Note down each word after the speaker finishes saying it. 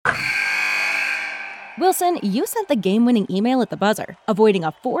Wilson, you sent the game-winning email at the buzzer, avoiding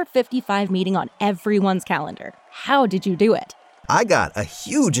a 4:55 meeting on everyone's calendar. How did you do it? I got a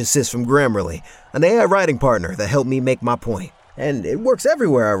huge assist from Grammarly, an AI writing partner that helped me make my point. And it works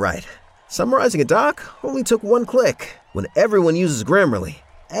everywhere I write. Summarizing a doc only took one click. When everyone uses Grammarly,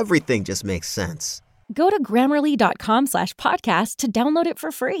 everything just makes sense. Go to Grammarly.com/podcast to download it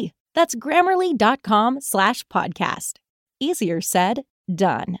for free. That's Grammarly.com/podcast. Easier said,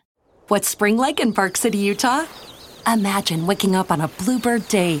 done. What's spring like in Park City, Utah? Imagine waking up on a bluebird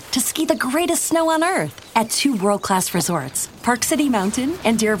day to ski the greatest snow on Earth at 2 world-class resorts, Park City Mountain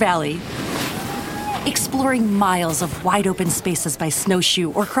and Deer Valley. Exploring miles of wide-open spaces by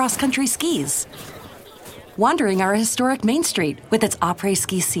snowshoe or cross-country skis. Wandering our historic Main Street with its après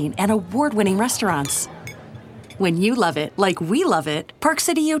ski scene and award-winning restaurants. When you love it like we love it, Park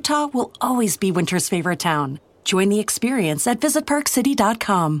City, Utah will always be winter's favorite town. Join the experience at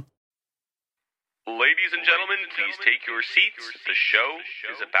visitparkcity.com. Ladies and gentlemen, please take your seats. The show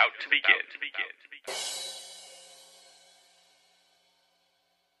is about to begin.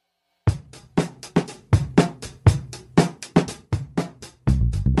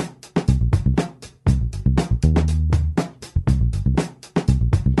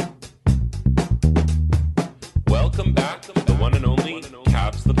 Welcome back to the one and only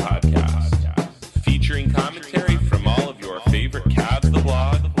Cavs the Podcast, featuring commentary from all of your favorite Cavs the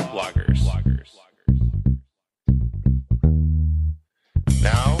Blog bloggers.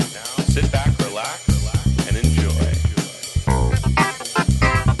 Now, sit back, relax, and enjoy.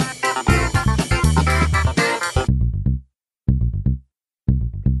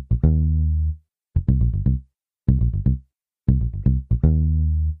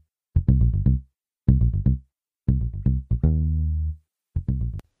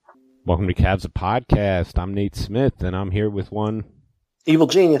 Welcome to Cavs a Podcast. I'm Nate Smith, and I'm here with one Evil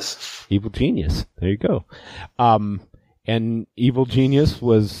Genius. Evil Genius. There you go. And Evil Genius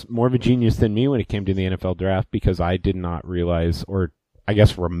was more of a genius than me when it came to the NFL draft because I did not realize, or I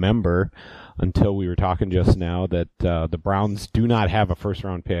guess remember, until we were talking just now, that the Browns do not have a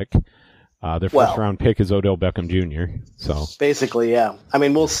first-round pick. Their first-round pick is Odell Beckham Jr. So basically, yeah. I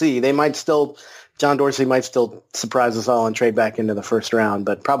mean, we'll see. They might still, John Dorsey might still surprise us all and trade back into the first round,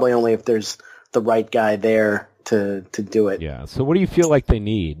 but probably only if there's the right guy there to do it. Yeah. So what do you feel like they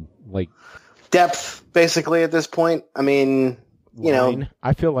need? Like depth, basically, at this point. I mean, you know,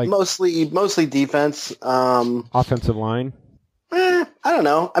 I feel like mostly defense. Offensive line. I don't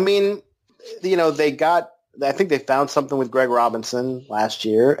know. I mean, you know, I think they found something with Greg Robinson last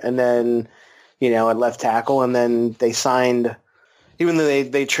year, and then, you know, at left tackle, and then they signed, even though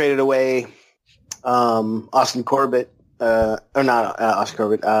they traded away Austin Corbett, or not Austin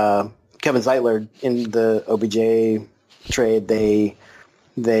Corbett, Kevin Zeitler in the OBJ trade.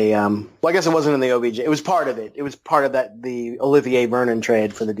 Well, I guess it wasn't in the OBJ. It was part of it. It was part of the Olivier Vernon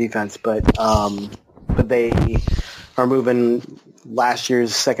trade for the defense, but they are moving last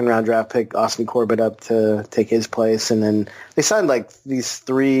year's second-round draft pick, Austin Corbett, up to take his place. And then they signed like these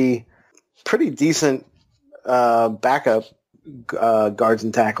 3 pretty decent backup guards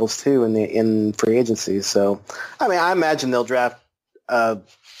and tackles too in free agency. So, I mean, I imagine they'll draft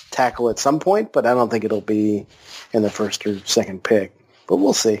tackle at some point, but I don't think it'll be in the first or second pick. But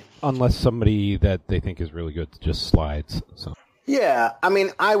we'll see. Unless somebody that they think is really good just slides. So. Yeah, I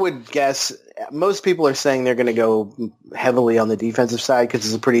mean, I would guess most people are saying they're going to go heavily on the defensive side because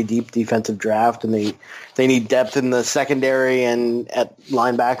it's a pretty deep defensive draft, and they need depth in the secondary and at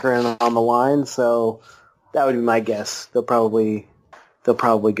linebacker and on the line. So that would be my guess. They'll probably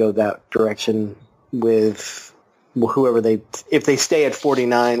go that direction with whoever if they stay at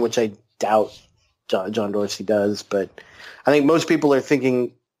 49, which I doubt John Dorsey does, but I think most people are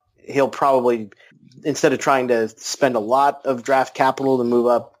thinking he'll probably, instead of trying to spend a lot of draft capital to move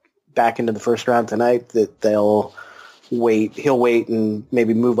up back into the first round tonight, that he'll wait and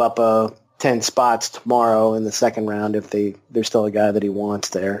maybe move up 10 spots tomorrow in the second round if there's still a guy that he wants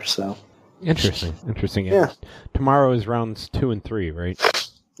there. So interesting. Yeah. Tomorrow is rounds 2 and 3, right?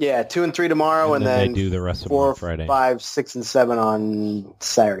 Yeah, 2 and 3 tomorrow, and then they do the rest of 4, on Friday. 5, 6, and 7 on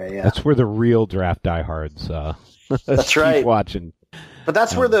Saturday. Yeah, that's where the real draft diehards. That's right. Keep watching. But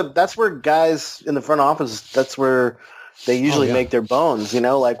that's where guys in the front office. That's where they usually make their bones. You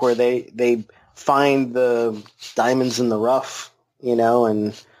know, like where they find the diamonds in the rough. You know,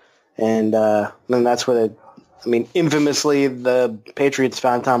 and that's where infamously the Patriots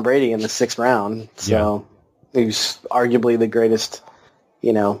found Tom Brady in the 6th round. So he's arguably the greatest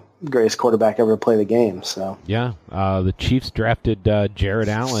quarterback ever to play the game. So the Chiefs drafted Jared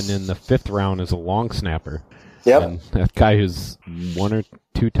Allen in the 5th round as a long snapper. Yep. And that guy who's 1 or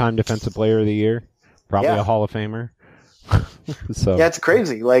 2 time defensive player of the year, Probably Yeah. a Hall of Famer. So Yeah, it's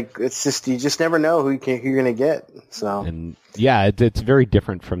crazy. Like, it's just, you just never know who you're going to get. So, and yeah, it's very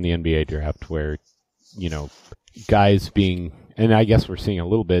different from the NBA draft where, guys being, and I guess we're seeing a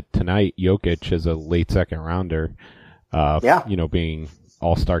little bit tonight, Jokic as a late second rounder, being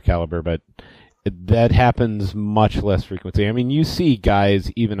all-star caliber, but that happens much less frequently. I mean, you see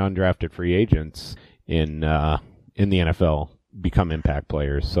guys, even undrafted free agents in the NFL become impact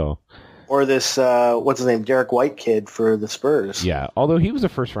players, so. or this, what's his name, Derek White kid for the Spurs. Yeah, although he was a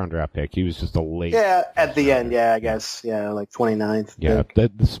first-round draft pick, he was just a late. Yeah, at the end, yeah, I guess, yeah, like 29th. Yeah,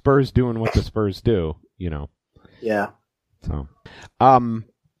 the Spurs doing what the Spurs do, Yeah. So,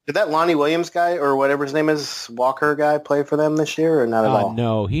 Did that Lonnie Williams guy or whatever his name is, Walker guy, play for them this year or not at all?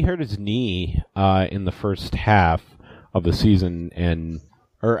 no, he hurt his knee in the first half of the season,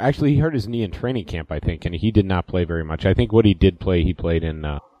 or actually he hurt his knee in training camp, I think, and he did not play very much. I think what he did play, he played in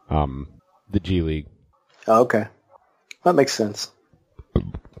the G League. Oh, okay. That makes sense.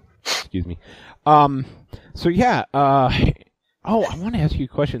 Excuse me. So yeah. I want to ask you a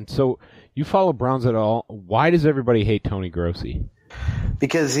question. So you follow Browns at all? Why does everybody hate Tony Grossi?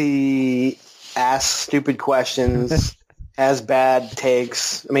 Because he asks stupid questions, has bad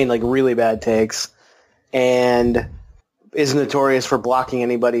takes, I mean, like really bad takes, and is notorious for blocking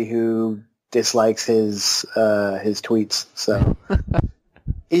anybody who dislikes his tweets. So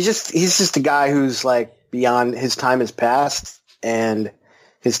he's just a guy who's like beyond, his time has passed, and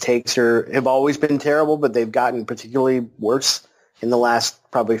his takes have always been terrible, but they've gotten particularly worse in the last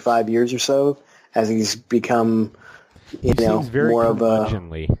probably 5 years or so as he's become, Seems very more of a.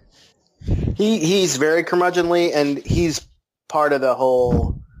 curmudgeonly. He's very curmudgeonly, and he's part of the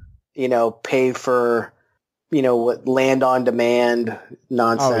whole, pay for, what land on demand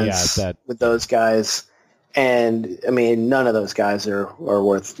nonsense with those guys. And I mean, none of those guys are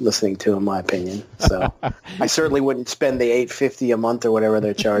worth listening to, in my opinion. So I certainly wouldn't spend the $8.50 a month or whatever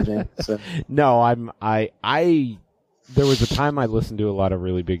they're charging. So. No, there was a time I listened to a lot of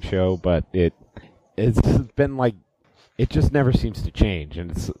Really Big Show, but it's been like, it just never seems to change,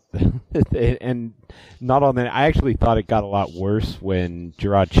 and and not on that. I actually thought it got a lot worse when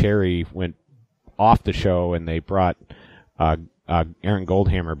Gerard Cherry went off the show and they brought Aaron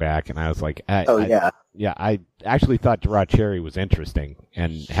Goldhammer back, and I was like, I actually thought Gerard Cherry was interesting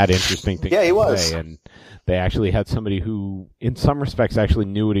and had interesting things to say, and they actually had somebody who, in some respects, actually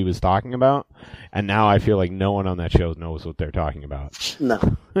knew what he was talking about, and now I feel like no one on that show knows what they're talking about. No.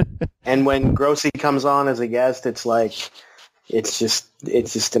 And when Grossi comes on as a guest, it's like it's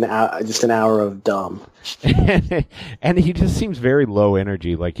just an hour of dumb. And he just seems very low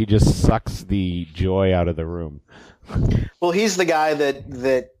energy, like he just sucks the joy out of the room. Well, he's the guy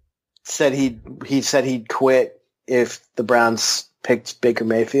that said he'd quit if the Browns picked Baker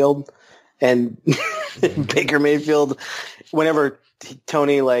Mayfield, and Baker Mayfield, whenever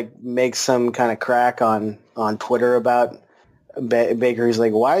Tony makes some kind of crack on Twitter about Baker, he's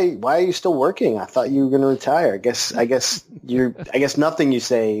like, why are you still working? I thought you were going to retire. I guess nothing you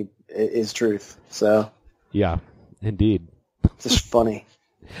say is truth. So yeah, indeed, it's just funny.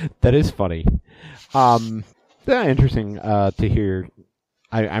 That is funny. Yeah, interesting to hear.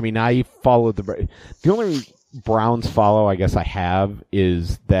 I mean, I followed the only Browns follow I guess I have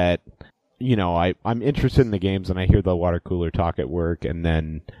is that, I'm interested in the games and I hear the water cooler talk at work, and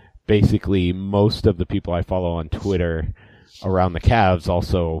then basically most of the people I follow on Twitter around the Cavs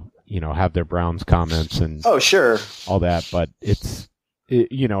also, have their Browns comments and sure, all that. But it's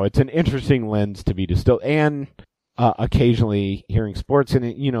an interesting lens to be distilled, and occasionally hearing sports, and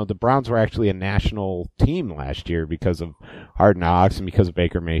the Browns were actually a national team last year because of Hard Knocks and because of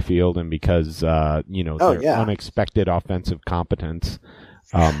Baker Mayfield and because their unexpected offensive competence.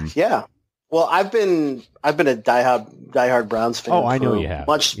 Yeah. Well, I've been a diehard Browns fan. Oh, I know you have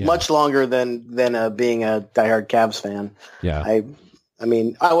much longer than being a diehard Cavs fan. Yeah. I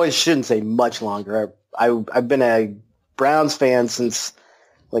mean, I always shouldn't say much longer. I've been a Browns fan since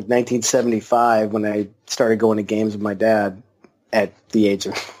 1975 when I started going to games with my dad at the age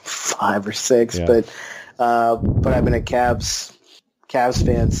of 5 or 6. Yeah. But I've been a Cavs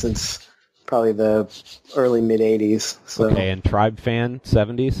fan since probably the early mid 80s. So. Okay, and Tribe fan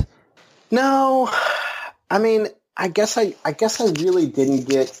 70s? No, I mean, I guess I really didn't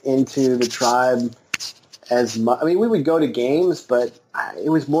get into the Tribe as much. I mean, we would go to games, but it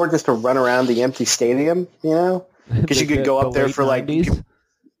was more just to run around the empty stadium, because you could go up there for 90s?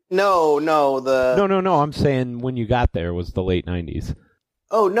 No. I'm saying when you got there was the late 90s.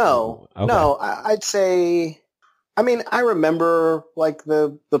 Oh no, okay. No. I'd say. I mean, I remember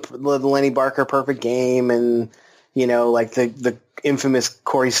the Lenny Barker perfect game, and the infamous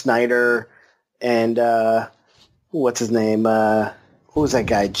Corey Snyder and what's his name? Who was that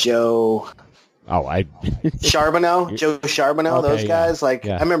guy? Joe Charbonneau? Joe Charbonneau, Okay, those guys. Like,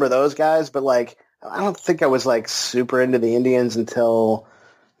 yeah. I remember those guys, but like, I don't think I was like super into the Indians until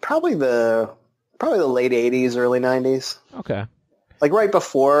probably the late 80s, early 90s. Okay. Like right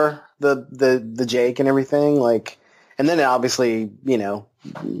before the Jake and everything, like, and then obviously, it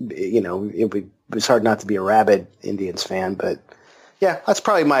was hard not to be a rabid Indians fan, but yeah, that's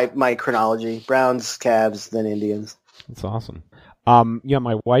probably my chronology: Browns, Cavs, then Indians. That's awesome. Yeah,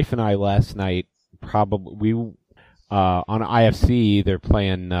 my wife and I last night we on IFC they're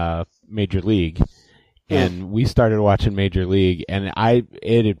playing Major League, and we started watching Major League, and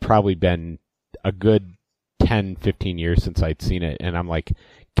it had probably been a good 10, 15 years since I'd seen it, and I'm like,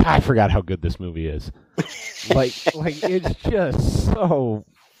 God, I forgot how good this movie is. like it's just so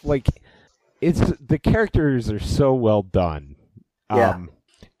the characters are so well done. Yeah.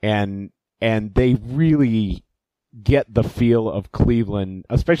 And they really get the feel of Cleveland,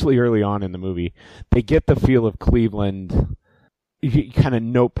 especially early on in the movie. They get the feel of Cleveland kind of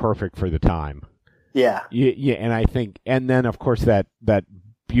note perfect for the time. Yeah. Yeah, and I think, and then of course that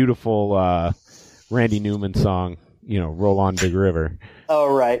beautiful Randy Newman song, Roll On Big River.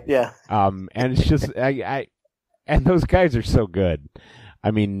 Oh, right. Yeah. And it's just, and those guys are so good.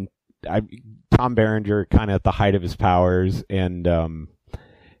 I mean, Tom Berenger kind of at the height of his powers, and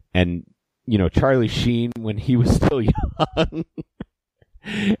Charlie Sheen when he was still young,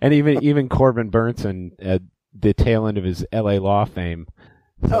 and even Corbin Burnson at the tail end of his L.A. Law fame.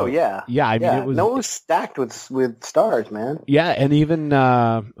 So, oh yeah. Yeah, I mean, it was stacked with stars, man. Yeah, and even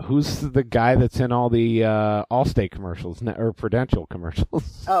who's the guy that's in all the Allstate commercials or Prudential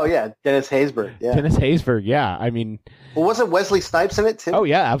commercials? Oh yeah, Dennis Haysbert. Yeah. Dennis Haysbert. Yeah, I mean, well, wasn't Wesley Snipes in it too? Oh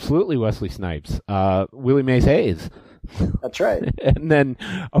yeah, absolutely, Wesley Snipes. Willie Mays Hayes. That's right. And then,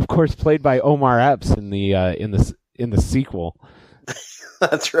 of course, played by Omar Epps in the sequel.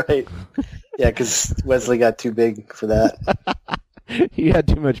 That's right. Yeah, because Wesley got too big for that. He had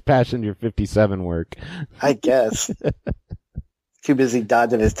too much Passenger 57 work. I guess. Too busy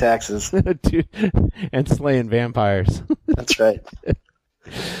dodging his taxes. And slaying vampires. That's right.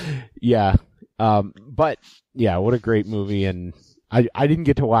 Yeah. But, yeah, what a great movie. And I didn't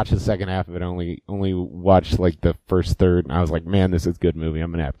get to watch the second half of it. Only watched, like, the first third. And I was like, man, this is a good movie.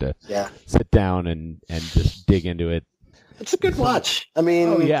 I'm going to have to sit down and just dig into it. It's a good watch. I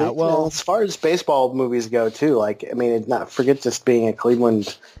mean, as far as baseball movies go, too, like, I mean, forget just being a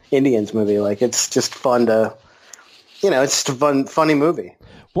Cleveland Indians movie. Like, it's just fun to, it's just a funny movie.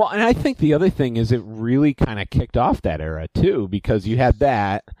 Well, and I think the other thing is it really kind of kicked off that era, too, because you had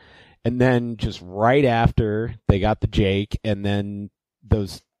that, and then just right after they got the Jake, and then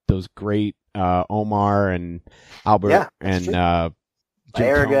those great Omar and Albert and Jim Baerga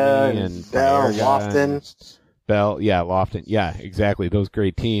Thome and Bell, Baerga Lofton. Lofton. Yeah, exactly. Those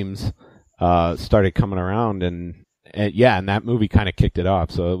great teams started coming around, and that movie kind of kicked it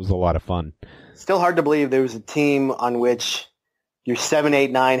off, so it was a lot of fun. Still hard to believe there was a team on which your 7,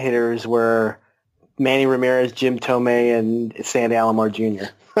 8, 9 hitters were Manny Ramirez, Jim Thome, and Sandy Alomar Jr.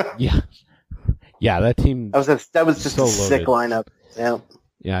 Yeah, that team. That was just so a sick lineup. Yeah.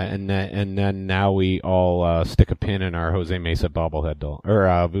 Yeah, and then now we all stick a pin in our Jose Mesa bobblehead doll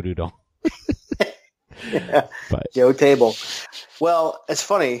or voodoo doll. Yeah. But Joe Table. Well, it's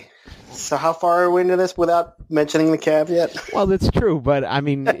funny. So how far are we into this without mentioning the Cavs yet? Well, that's true, but I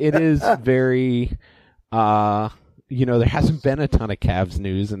mean, it is very, there hasn't been a ton of Cavs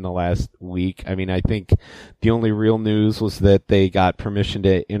news in the last week. I mean, I think the only real news was that they got permission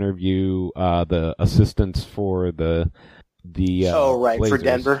to interview the assistants for the Blazers. For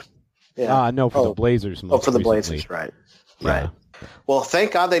Denver. Yeah. No, for the Blazers. For the Blazers, right. Yeah. Right. Well,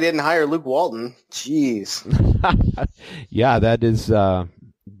 thank God they didn't hire Luke Walton. Jeez. Yeah, that is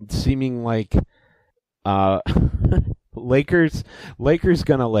seeming like Lakers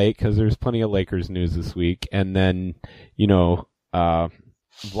gonna lake because there's plenty of Lakers news this week, and then Vlade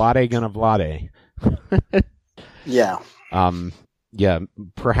gonna Vlade. Yeah. Yeah,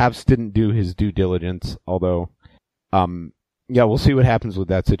 perhaps didn't do his due diligence, although we'll see what happens with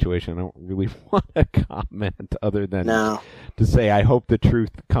that situation. I don't really want to comment other than to say I hope the truth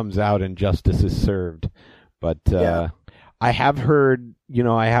comes out and justice is served. But I have heard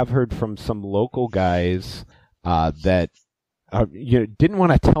from some local guys that didn't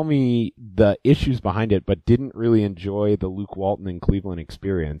want to tell me the issues behind it, but didn't really enjoy the Luke Walton and Cleveland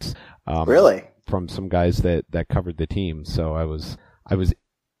experience. Really? From some guys that covered the team. So I was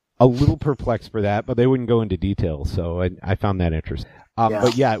a little perplexed for that, but they wouldn't go into detail, so I found that interesting.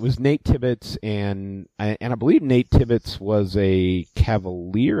 But yeah, it was Nate Tibbetts, and I believe Nate Tibbetts was a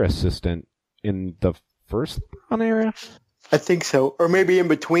Cavalier assistant in the first LeBron era. I think so, or maybe in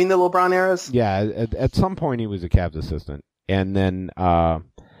between the LeBron eras. Yeah, at some point he was a Cavs assistant, and then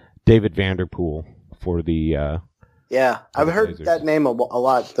David Vanderpool for the. Yeah, I've heard Blazers. that name a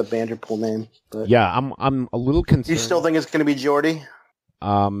lot, the Vanderpool name. But Yeah, I'm a little concerned. you still think it's going to be Jordy?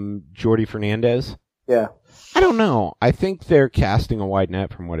 Jordy Fernandez? Yeah. I don't know. I think they're casting a wide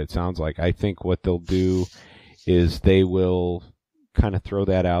net from what it sounds like. I think what they'll do is they will kind of throw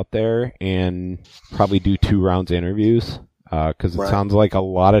that out there and probably do 2 rounds of interviews because it Right. sounds like a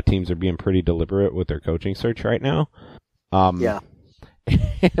lot of teams are being pretty deliberate with their coaching search right now. Yeah.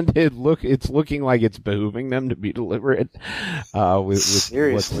 And it's looking like it's behooving them to be deliberate with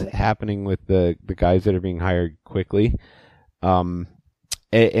Seriously. what's happening with the guys that are being hired quickly. And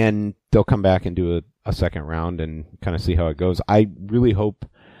they'll come back and do a second round and kind of see how it goes. I really hope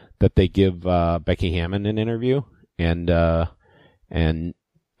that they give Becky Hammond an interview and some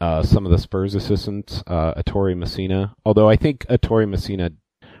of the Spurs assistants, Ettore Messina. Although I think Ettore Messina,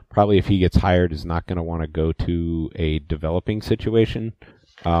 probably if he gets hired, is not going to want to go to a developing situation.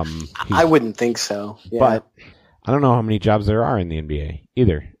 I wouldn't think so. Yeah. But I don't know how many jobs there are in the NBA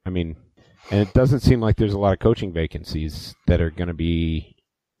either. I mean, and it doesn't seem like there's a lot of coaching vacancies that are going to be.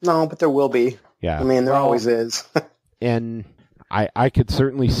 No, but there will be. Yeah. I mean, there Well, always is. And I could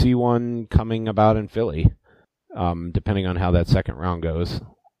certainly see one coming about in Philly, depending on how that second round goes.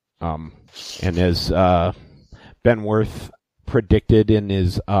 And as Ben Worth predicted in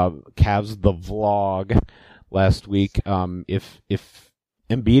his Cavs the Vlog last week, if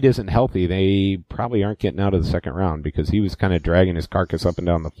Embiid isn't healthy, they probably aren't getting out of the second round because he was kind of dragging his carcass up and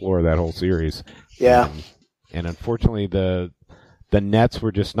down the floor that whole series. Yeah. And unfortunately, the Nets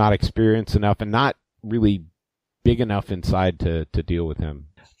were just not experienced enough and not really big enough inside to deal with him.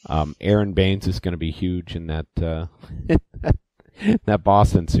 Aaron Baines is going to be huge in that that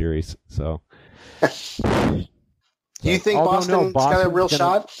Boston series. So, Do you think although Boston's got a real Boston's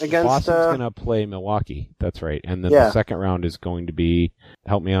shot against? Boston's going to play Milwaukee. That's right. And then Yeah. the second round is going to be.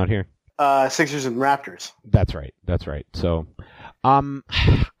 Help me out here. Sixers and Raptors. That's right. That's right. So,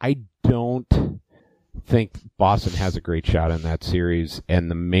 I don't think Boston has a great shot in that series,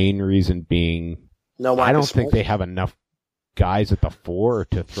 and the main reason being, No Marcus I don't Smart. think they have enough guys at the 4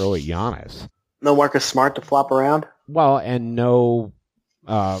 to throw at Giannis. No Marcus Smart to flop around. Well, and no,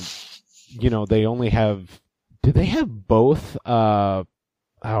 they only have. Do they have both? What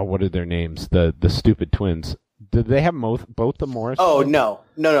are their names? The stupid twins. Did they have both the Morris? Oh twins?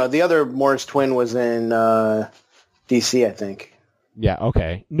 no. The other Morris twin was in DC, I think. Yeah.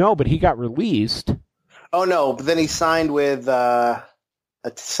 Okay. No, but he got released. Oh no, but then he signed with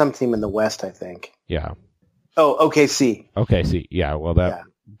some team in the West, I think. Yeah. Oh, OKC. Okay. See. Yeah. Well, that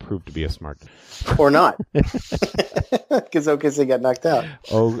proved to be a smart. Or not. Because OKC got knocked out.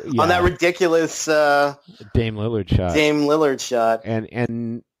 Oh, yeah. On that ridiculous Dame Lillard shot. Dame Lillard shot.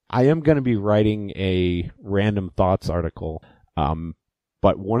 And I am going to be writing a random thoughts article.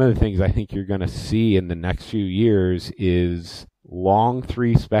 But one of the things I think you're going to see in the next few years is long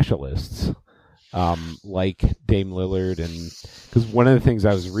 3 specialists, like Dame Lillard. And because one of the things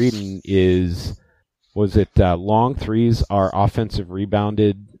I was reading was it long 3s are offensive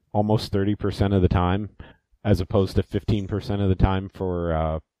rebounded almost 30% of the time, as opposed to 15% of the time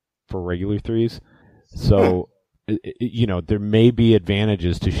for regular 3s. So, there may be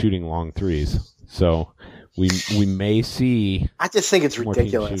advantages to shooting long 3s. So we may see. I just think it's more teams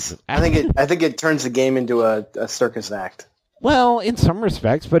ridiculous. shoot. I think it turns the game into a circus act. Well, in some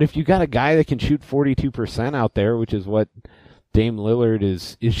respects, but if you got a guy that can shoot 42% out there, which is what Dame Lillard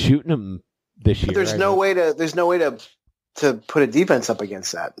is shooting him this year. But there's no way to put a defense up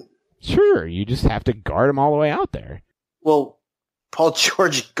against that. Sure, you just have to guard him all the way out there. Well, Paul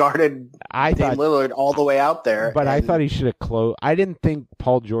George guarded Dame Lillard all the way out there. But I thought he should have closed. I didn't think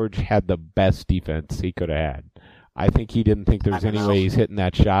Paul George had the best defense he could have had. I think he didn't think there was any way he's hitting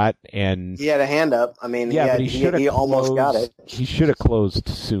that shot. And he had a hand up. I mean, but he almost got it. He should have closed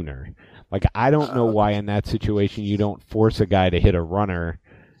sooner. Like, I don't know why in that situation you don't force a guy to hit a runner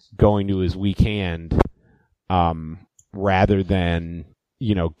going to his weak hand, rather than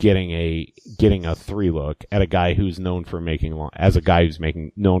getting a 3 look at a guy who's known for making long, as a guy who's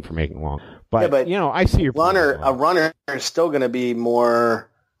known for making long. But I see your point. A runner is still going to be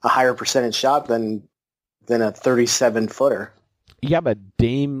a higher percentage shot than a 37-footer. Yeah, but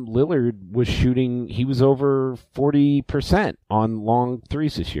Dame Lillard was shooting. He was over 40% on long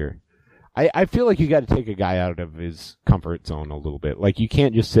 3s this year. I feel like you got to take a guy out of his comfort zone a little bit. Like, you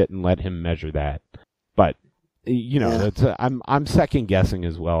can't just sit and let him measure that. But that's I'm second guessing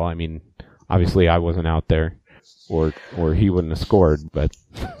as well. I mean, obviously I wasn't out there, or he wouldn't have scored. But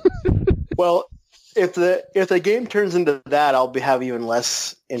Well, if the game turns into that, have even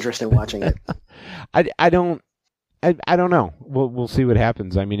less interest in watching it. I don't know. We'll see what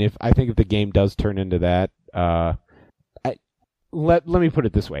happens. I mean, I think if the game does turn into that, let me put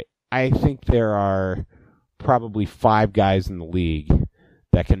it this way. I think there are probably 5 guys in the league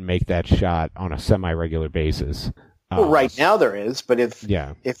that can make that shot on a semi-regular basis. Well, right now there is, but if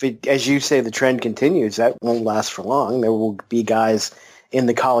it, as you say, the trend continues, that won't last for long. There will be guys in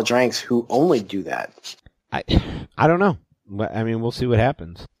the college ranks who only do that. I don't know. I mean, we'll see what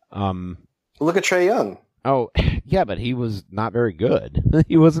happens. Look at Trae Young. Oh, yeah, but he was not very good.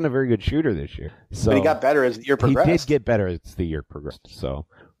 He wasn't a very good shooter this year. So but he got better as the year progressed. He did get better as the year progressed. So,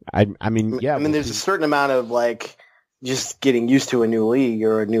 I mean, there's a certain amount of just getting used to a new league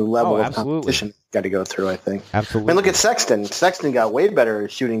or a new level of competition got to go through, I think. Absolutely. I mean, look at Sexton. Sexton got way better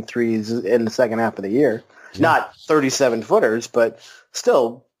at shooting threes in the second half of the year. Yeah. Not 37-footers, but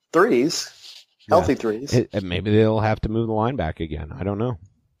still threes, healthy threes. Maybe they'll have to move the line back again. I don't know.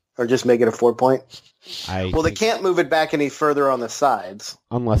 Or just make it a 4-point? They can't move it back any further on the sides.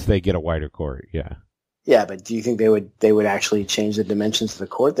 Unless they get a wider court, yeah. Yeah, but do you think they would actually change the dimensions of the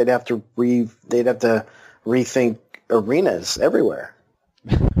court? They'd have to rethink arenas everywhere.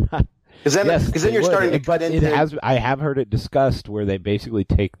 Because then you're starting to cut into. I have heard it discussed where they basically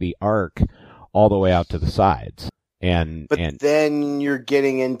take the arc all the way out to the sides, but then you're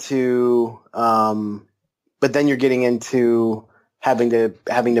getting into. Having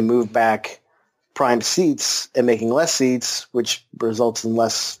to move back prime seats and making less seats, which results in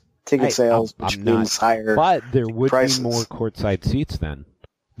less ticket sales, which means higher. But there would prices. Be more courtside seats then,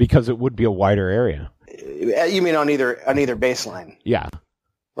 because it would be a wider area. You mean on either baseline? Yeah.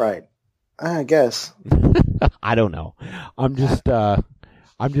 Right. I guess. I don't know. I'm just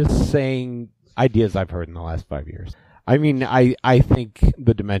saying ideas I've heard in the last 5 years. I mean, I think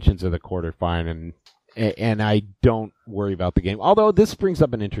the dimensions of the court are fine, and I don't worry about the game. Although this brings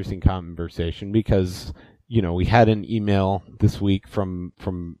up an interesting conversation because, we had an email this week from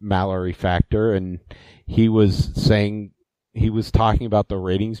Mallory Factor, and he was saying he was talking about the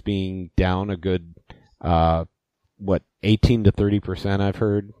ratings being down a good 18 to 30%, I've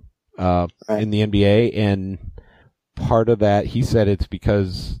heard, in the NBA. And part of that, he said it's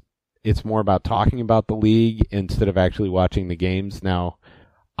because it's more about talking about the league instead of actually watching the games. Now,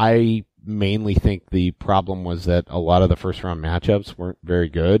 I mainly think the problem was that a lot of the first round matchups weren't very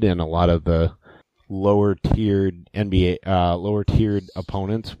good, and a lot of the lower tiered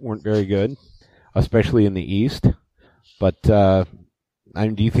opponents weren't very good, especially in the East. But do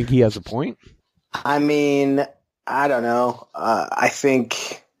you think he has a point? I mean, I don't know. I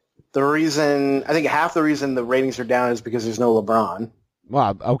think half the reason the ratings are down is because there's no LeBron.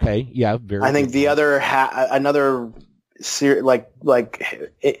 Well, okay, yeah, I think the other another serious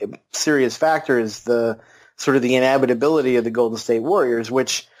factor is the sort of the inevitability of the Golden State Warriors,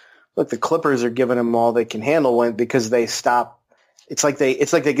 which look, the Clippers are giving them all they can handle because they stop. It's like they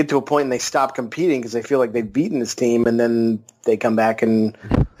get to a point and they stop competing because they feel like they've beaten this team, and then they come back and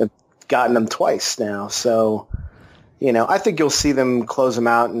have gotten them twice now. So, I think you'll see them close them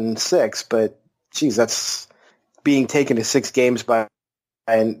out in 6, but geez, that's being taken to 6 games by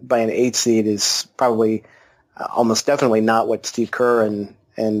an 8 seed is probably almost definitely not what Steve Kerr and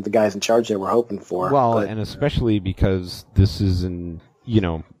the guys in charge there were hoping for. Well, and especially because this is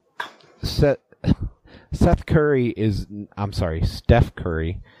Steph Curry is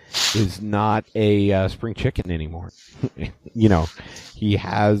not a spring chicken anymore. He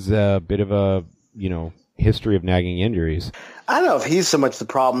has a bit of a, history of nagging injuries. I don't know if he's so much the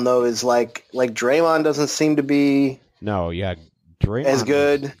problem, though, is like Draymond doesn't seem to be Draymond as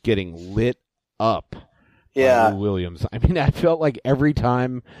good. Getting lit up. Yeah. Lou Williams. I mean, I felt like every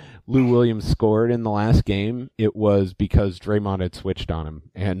time Lou Williams scored in the last game, it was because Draymond had switched on him,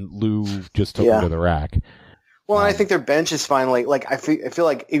 and Lou just took him to the rack. Well, I think their bench is finally, I feel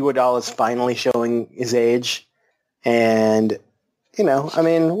like Iguodala is finally showing his age. And,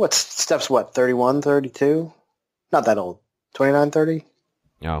 Steph's 31, 32? Not that old. 29, 30?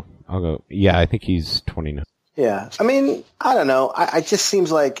 No, I'll go. Yeah, I think he's 29. Yeah. I mean, I don't know. It just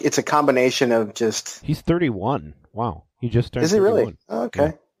seems like it's a combination of just... He's 31. Wow. He just turned 31. Is he really? Oh,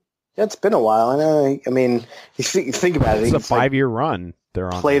 okay. Yeah, it's been a while. I know. I mean, you think about it. It's a 5-year run.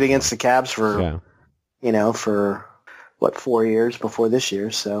 They're on played against the Cavs for, for 4 years before this year.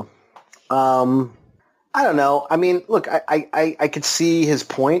 So, I don't know. I mean, look, I could see his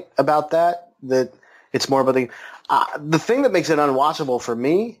point about that it's more about the thing that makes it unwatchable for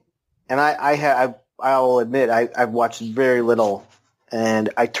me. And I'll admit I've watched very little, and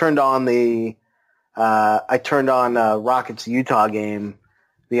I turned on Rockets Utah game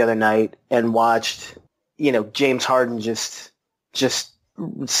the other night and watched, James Harden just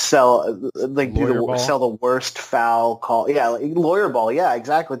sell the worst foul call. Yeah, lawyer ball. Yeah,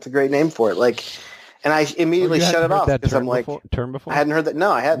 exactly. It's a great name for it. And I immediately shut it off because I'm like, term before? I hadn't heard that.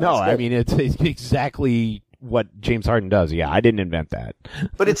 No, I hadn't. No, I mean it's exactly what James Harden does. Yeah, I didn't invent that.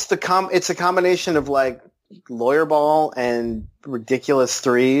 But it's a combination of lawyer ball and ridiculous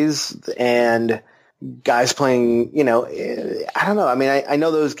threes and guys playing. I don't know. I mean, I know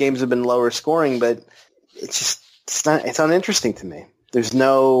those games have been lower scoring, but it's uninteresting to me. There's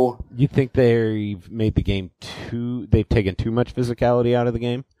no. You think they've made the game they've taken too much physicality out of the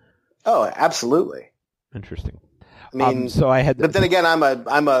game? Oh, absolutely. Interesting. I mean, but then again, I'm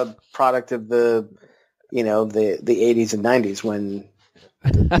a product of the 80s and 90s when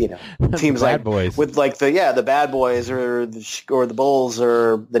teams like boys. With the bad boys or the Bulls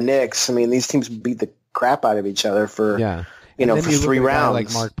or the Knicks. I mean, these teams beat the crap out of each other for for 3 rounds.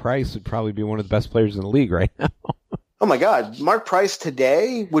 Like Mark Price would probably be one of the best players in the league right now. Oh my God, Mark Price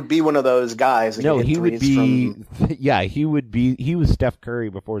today would be one of those guys. No, he would be. Yeah, he would be. He was Steph Curry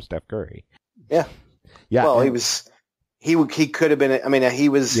before Steph Curry. Yeah. Yeah. Well, he was. He could have been. I mean, he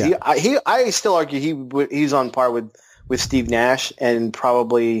was. Yeah. I still argue he's on par with Steve Nash, and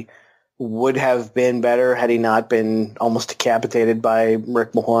probably would have been better had he not been almost decapitated by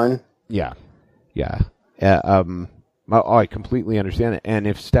Rick Mahorn. Yeah. Yeah. I completely understand it. And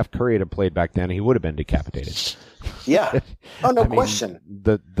if Steph Curry had played back then, he would have been decapitated. Yeah. Oh, no question.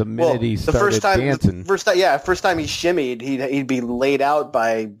 The minute he started dancing. First time he shimmied, he'd be laid out by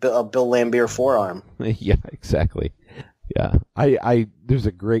a Bill Laimbeer forearm. Yeah, exactly. Yeah. There's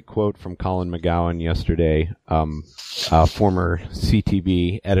a great quote from Colin McGowan yesterday, former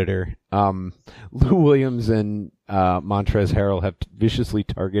CTB editor. Lou Williams and Montrezl Harrell have viciously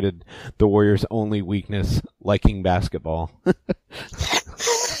targeted the Warriors' only weakness, liking basketball.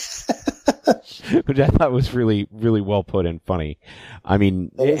 Which I thought was really, really well put and funny. I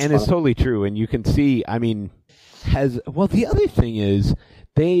mean, and it's totally true. And you can see, I mean, the other thing is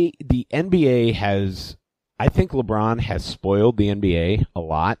the NBA has, I think LeBron has spoiled the NBA a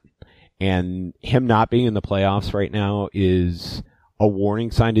lot, and him not being in the playoffs right now is a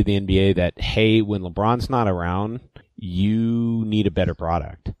warning sign to the NBA that, hey, when LeBron's not around, you need a better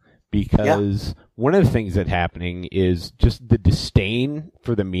product. Because one of the things that's happening is just the disdain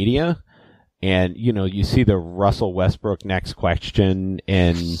for the media. And, you see the Russell Westbrook next question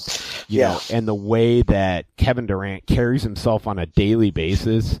and, know, and the way that Kevin Durant carries himself on a daily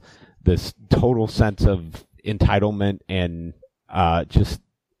basis, this total sense of entitlement and, just,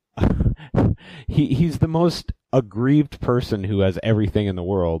 he's the most aggrieved person who has everything in the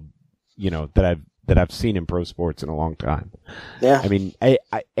world, that I've seen in pro sports in a long time. Yeah. I mean,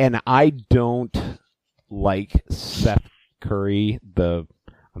 I don't like Steph Curry, the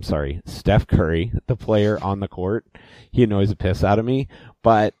player on the court. He annoys the piss out of me,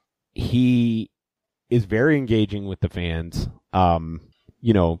 but he is very engaging with the fans,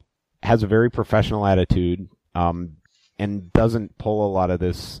 has a very professional attitude, and doesn't pull a lot of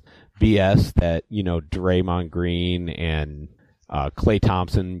this BS that, Draymond Green and Klay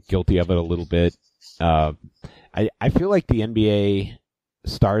Thompson, guilty of it a little bit. I feel like the NBA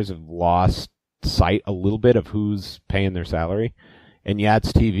stars have lost sight a little bit of who's paying their salary. And yeah,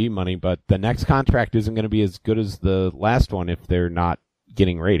 it's TV money, but the next contract isn't going to be as good as the last one if they're not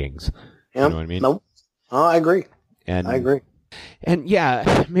getting ratings. Yeah, you know what I mean? No, I agree. I agree. And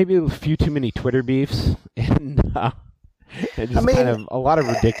yeah, maybe a few too many Twitter beefs, and just kind of a lot of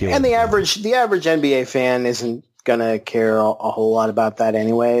ridiculous. And the average NBA fan isn't gonna care a whole lot about that,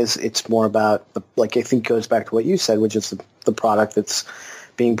 anyways. It's more about I think it goes back to what you said, which is the product that's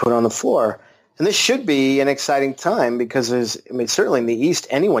being put on the floor. And this should be an exciting time because certainly in the East,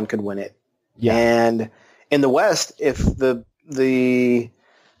 anyone could win it. Yeah. And in the West, if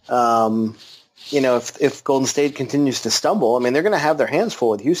if Golden State continues to stumble, I mean, they're going to have their hands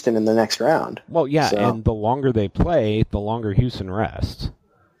full with Houston in the next round. Well, yeah, and the longer they play, the longer Houston rests.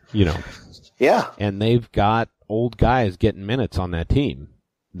 Yeah. And they've got old guys getting minutes on that team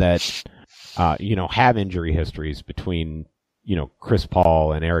that, have injury histories between, Chris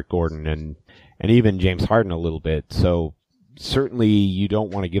Paul and Eric Gordon and even James Harden a little bit. So certainly you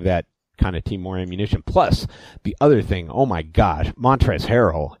don't want to give that kind of team more ammunition. Plus, the other thing, oh my gosh, Montrezl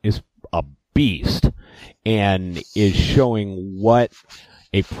Harrell is a beast and is showing what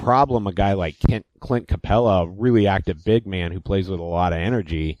a problem a guy like Clint Capella, a really active big man who plays with a lot of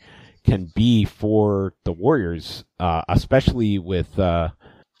energy, can be for the Warriors, especially with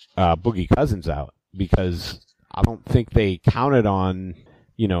Boogie Cousins out, because I don't think they counted on,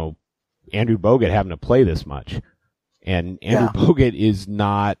 Andrew Bogut having to play this much. And Andrew Bogut is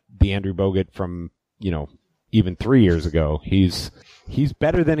not the Andrew Bogut from, even 3 years ago. He's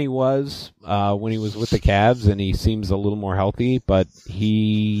better than he was when he was with the Cavs, and he seems a little more healthy, but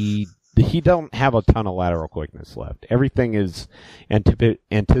he don't have a ton of lateral quickness left. Everything is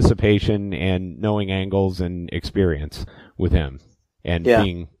anticipation and knowing angles and experience with him, and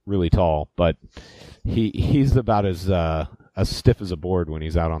being really tall. But he's about as stiff as a board when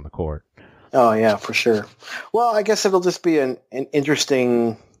he's out on the court. Oh yeah, for sure. Well, I guess it'll just be an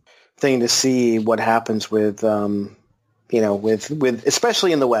interesting thing to see what happens with with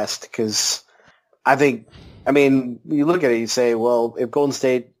especially in the West, because you look at it, you say, well, if Golden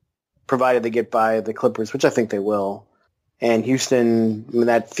State, provided they get by the Clippers, which I think they will, and Houston,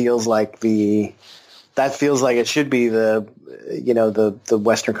 that feels like it should be the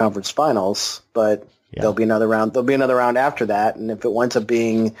Western Conference Finals, but there'll be another round. There'll be another round after that, and if it winds up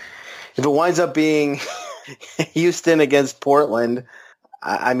being Houston against Portland,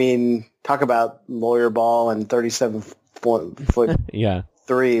 talk about lawyer ball and 37-foot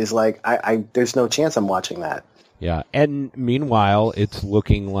threes. There's no chance I'm watching that. Yeah, and meanwhile, it's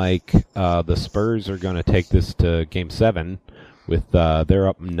looking like the Spurs are going to take this to Game 7. With they're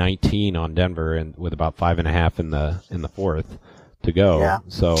up 19 on Denver, and with about 5.5 in the fourth to go. Yeah.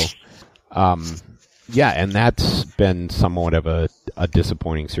 So, and that's been somewhat of a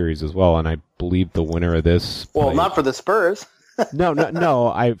disappointing series as well. And I believe the winner of this. Well, not for the Spurs. No.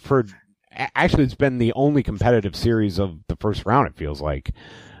 Actually, it's been the only competitive series of the first round. It feels like,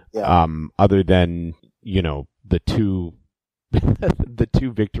 other than the two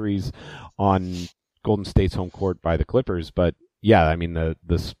victories on Golden State's home court by the Clippers. But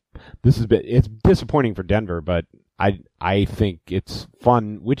it's disappointing for Denver, but I think it's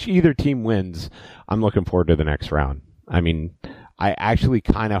fun. Which either team wins, I'm looking forward to the next round. I actually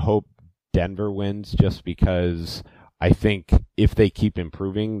kind of hope Denver wins, just because I think if they keep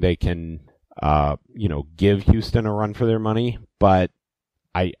improving, they can give Houston a run for their money. But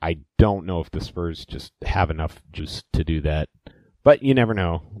I don't know if the Spurs just have enough just to do that. But you never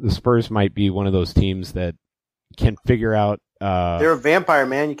know. The Spurs might be one of those teams that can figure out. They're a vampire,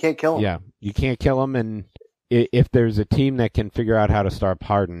 man. You can't kill them. Yeah, you can't kill them. And if there's a team that can figure out how to stop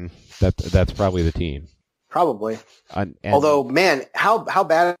Harden, that's probably the team. Probably. Although, man, how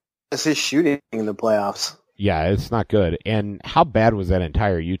bad is his shooting in the playoffs? Yeah, it's not good. And how bad was that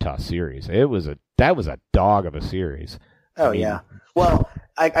entire Utah series? That was a dog of a series. Oh, yeah. Well,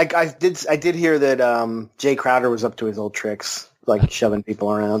 I did hear that Jay Crowder was up to his old tricks, like shoving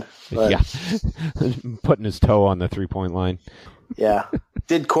people around. But, yeah, putting his toe on the 3-point line. Yeah.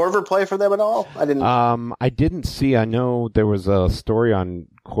 Did Korver play for them at all? I didn't. I didn't see. I know there was a story on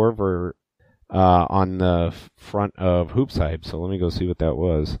Korver on the front of Hoops Hype, so let me go see what that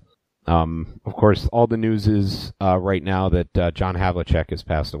was. Of course, all the news is right now that John Havlicek has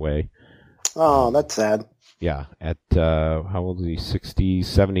passed away. Oh, that's sad. Yeah, at how old is he?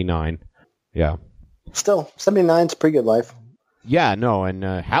 79. Yeah. Still, 79 is a pretty good life. Yeah, no, and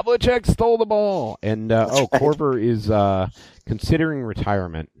Havlicek stole the ball. And, Korver is considering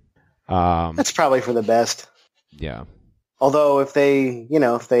retirement. That's probably for the best. Yeah. Although if they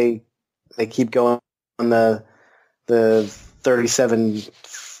keep going on the 37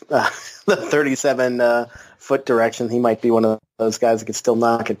 foot direction, he might be one of those guys that could still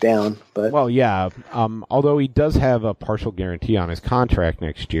knock it down. But well, yeah. Although he does have a partial guarantee on his contract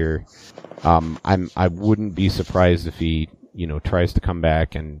next year, I wouldn't be surprised if he tries to come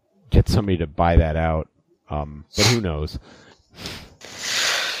back and get somebody to buy that out. But who knows?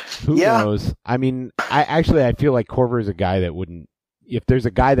 Who knows? I feel like Korver is a guy that wouldn't. If there's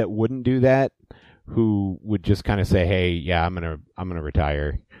a guy that wouldn't do that, who would just kind of say, "Hey, yeah, I'm gonna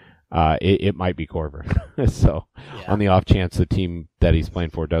retire," it might be Korver. So, on the off chance the team that he's playing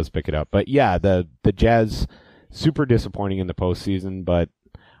for does pick it up. But yeah, the Jazz, super disappointing in the postseason. But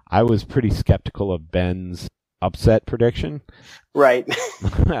I was pretty skeptical of Ben's upset prediction. Right.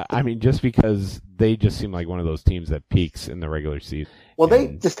 Just because they just seem like one of those teams that peaks in the regular season. Well,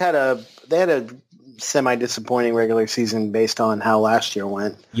 they had a semi-disappointing regular season based on how last year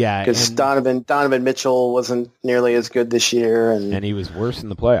went. Yeah, because Donovan Mitchell wasn't nearly as good this year, and he was worse in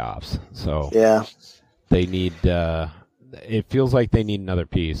the playoffs. So yeah, they need. It feels like they need another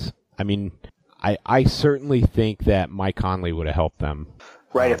piece. I certainly think that Mike Conley would have helped them.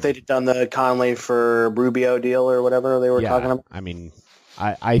 Right, if they'd done the Conley for Rubio deal or whatever they were talking about.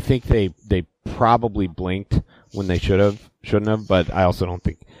 I think they probably blinked when they shouldn't have, but I also don't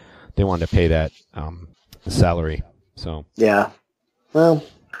think they wanted to pay that salary. So yeah, well,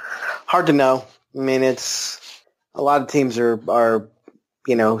 hard to know. It's a lot of teams are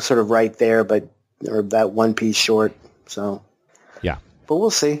sort of right there, but are that one piece short. So Yeah. but we'll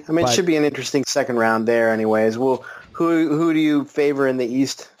see. I mean, it should be an interesting second round there, anyways. Well, who do you favor in the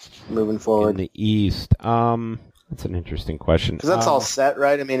East moving forward? In the East, that's an interesting question. Because that's all set,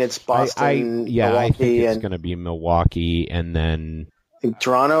 right? I mean, it's Boston, I Milwaukee, think it's and going to be Milwaukee, and then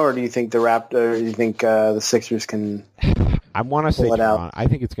Toronto. Or do you think the Do you think the Sixers can? I want to say pull it Toronto. out? I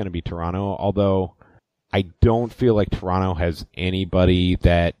think it's going to be Toronto, although I don't feel like Toronto has anybody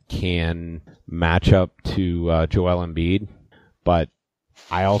that can match up to Joel Embiid. But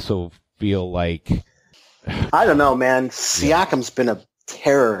I also feel like I don't know, man. Siakam's been a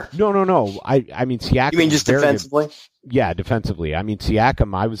terror. No. I mean Siakam. You mean just defensively? Yeah, defensively. I mean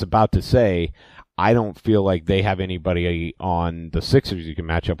Siakam. I was about to say I don't feel like they have anybody on the Sixers who can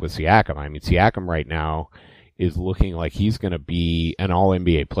match up with Siakam. I mean Siakam right now is looking like he's going to be an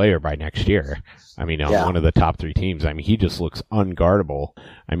All-NBA player by next year. I mean, on one of the top 3 teams. I mean, he just looks unguardable.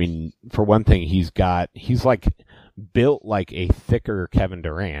 I mean, for one thing, he's like built like a thicker Kevin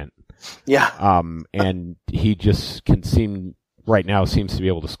Durant. Yeah. And he just seems to be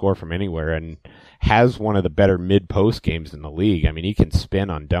able to score from anywhere and has one of the better mid-post games in the league. I mean, he can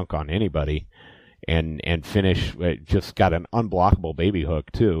spin on dunk on anybody and finish. Just got an unblockable baby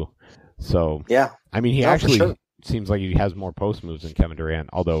hook too. So yeah, I mean, he actually seems like he has more post moves than Kevin Durant,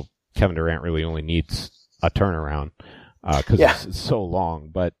 although Kevin Durant really only needs a turnaround because it's so long.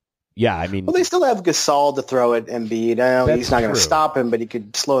 But yeah, I mean, well, they still have Gasol to throw at Embiid. I know he's not going to stop him, but he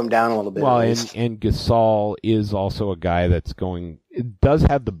could slow him down a little bit. Well, and Gasol is also a guy does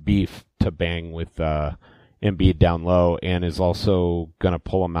have the beef to bang with Embiid down low, and is also going to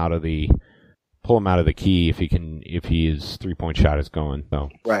pull him out of the key if his 3-point shot is going.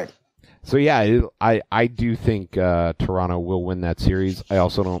 So right. So yeah, I do think Toronto will win that series. I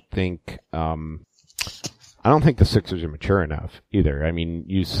also don't think the Sixers are mature enough either. I mean,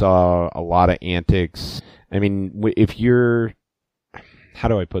 you saw a lot of antics. I mean, if you're, how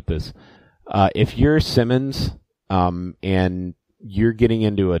do I put this? If you're Simmons, and you're getting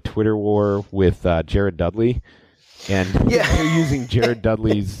into a Twitter war with Jared Dudley, and you're using Jared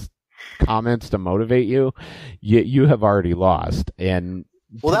Dudley's comments to motivate you, you have already lost. And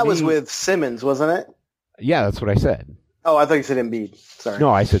well, that was with Simmons, wasn't it? Yeah, that's what I said. Oh, I thought you said Embiid. Sorry. No,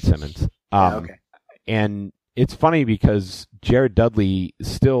 I said Simmons. Okay. And it's funny because Jared Dudley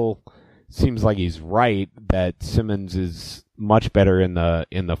still seems like he's right that Simmons is much better in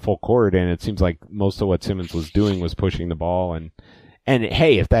the full court, and it seems like most of what Simmons was doing was pushing the ball. And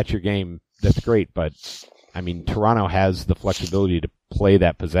hey, if that's your game, that's great. But I mean, Toronto has the flexibility to play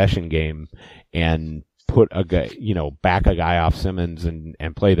that possession game and put a guy, back a guy off Simmons and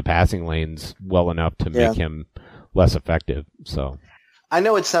play the passing lanes well enough to make him less effective. So I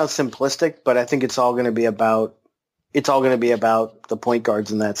know it sounds simplistic, but I think it's all going to be about the point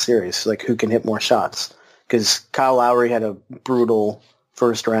guards in that series, like who can hit more shots. Because Kyle Lowry had a brutal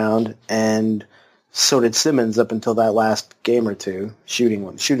first round, and so did Simmons up until that last game or two, shooting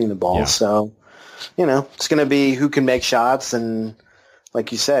the ball. Yeah. So, it's going to be who can make shots, and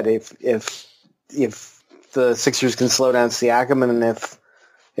like you said, if the Sixers can slow down Siakam, and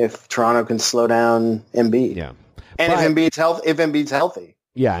if Toronto can slow down Embiid, and if Embiid's healthy,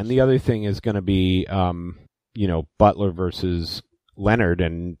 and the other thing is going to be Butler versus Leonard,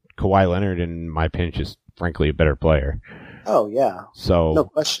 and Kawhi Leonard, in my opinion, is frankly a better player. Oh yeah, so no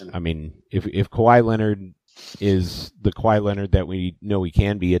question. I mean, if Kawhi Leonard is the Kawhi Leonard that we know he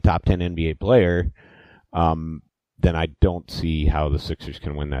can be, a top 10 NBA player, then I don't see how the Sixers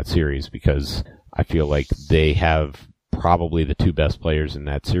can win that series, because I feel like they have probably the 2 best players in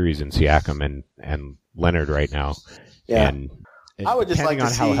that series in Siakam and Leonard right now. Yeah. And I would just like to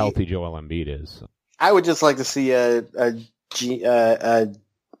on see how healthy Joel Embiid is. I would just like to see a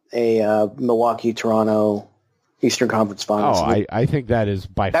Milwaukee Toronto Eastern Conference Finals. Oh, I think that is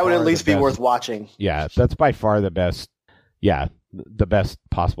by far that would at least be best. worth watching. Yeah, that's by far the best. Yeah, the best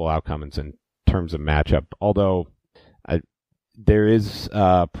possible outcomes in terms of matchup. Although there is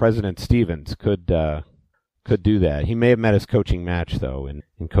President Stevens could do that. He may have met his coaching match though in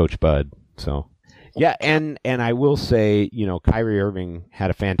Coach Bud. So yeah, and I will say, Kyrie Irving had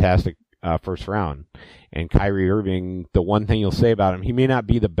a fantastic first round. And Kyrie Irving, the one thing you'll say about him, he may not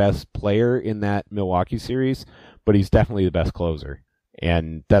be the best player in that Milwaukee series, but he's definitely the best closer.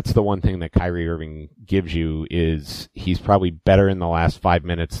 And that's the one thing that Kyrie Irving gives you, is he's probably better in the last 5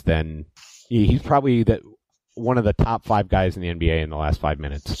 minutes than he's probably one of the top 5 guys in the NBA in the last 5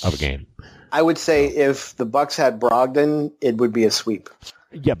 minutes of a game. I would say if the Bucks had Brogdon, it would be a sweep.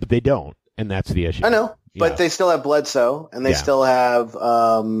 Yeah, but they don't, and that's the issue. I know, but they still have Bledsoe, and they still have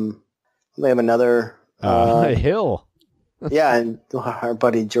another Hill. Yeah, and our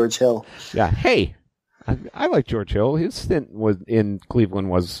buddy George Hill. Yeah. Hey, I like George Hill. His stint was in Cleveland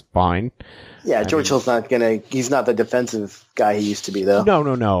was fine. Yeah, George Hill's he's not the defensive guy he used to be, though.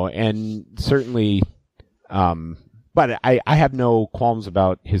 No. And certainly, but I have no qualms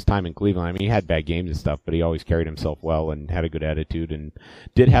about his time in Cleveland. I mean, he had bad games and stuff, but he always carried himself well and had a good attitude and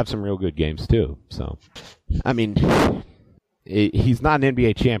did have some real good games, too. So, I mean, he's not an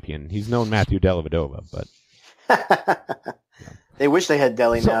NBA champion. He's no Matthew Dellavedova, but... They wish they had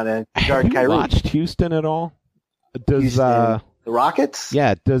Delly now to guard have Kyrie. You watched Houston at all? Does the Rockets?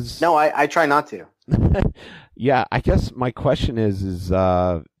 Yeah, does No, I try not to. Yeah, I guess my question is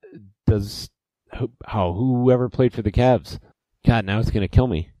does whoever played for the Cavs? God, now it's going to kill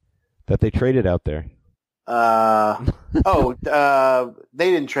me that they traded out there. They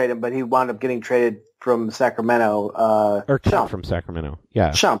didn't trade him, but he wound up getting traded from Sacramento. Or Shump. from Sacramento. Yeah.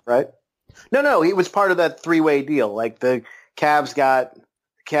 Shump, right? No, he was part of that three-way deal. Like the Cavs got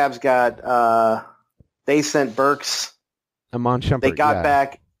they sent Burks. Amon Shumpert. They got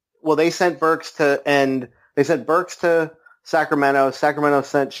back. Well, they sent Burks to Sacramento. Sacramento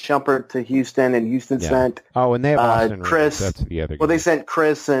sent Shumpert to Houston, and Houston sent. Oh, and they have Austin Chris. Rivers. That's the other guy. Well, they sent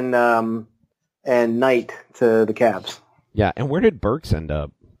Chris and Knight to the Cavs. Yeah, and where did Burks end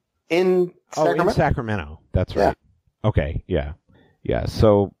up? In Sacramento. In Sacramento. That's right. Yeah. Okay. Yeah.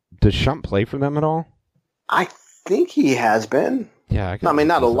 So does Shump play for them at all? I think he has been. Yeah,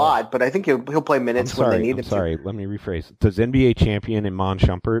 not a lot, but I think he'll play minutes when they need him. Sorry, let me rephrase. Does NBA champion Iman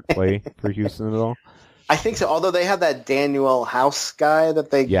Shumpert play for Houston at all? I think so. Although they have that Daniel House guy that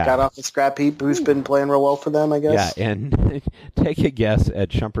they got off the scrap heap, who's been playing real well for them, I guess. Yeah, and take a guess at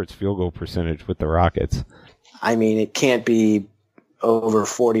Shumpert's field goal percentage with the Rockets. I mean, it can't be over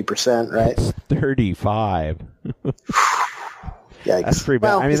 40%, right? It's 35. Yikes. That's pretty bad.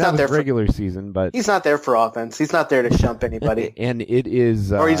 Well, I mean, that was regular season, but he's not there for offense. He's not there to shump anybody. And it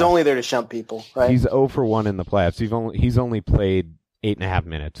is, or he's only there to shump people, right? He's 0 for 1 in the playoffs. He's only played 8.5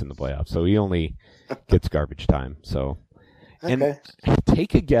 minutes in the playoffs, so he only gets garbage time. So, and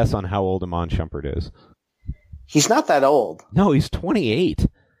take a guess on how old Iman Shumpert is. He's not that old. No, he's 28.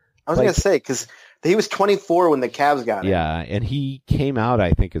 I was going to say because he was 24 when the Cavs got him. Yeah, and he came out,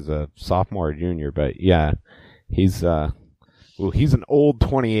 I think, as a sophomore or junior. But yeah, he's an old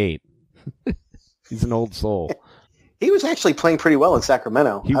 28. He's an old soul. He was actually playing pretty well in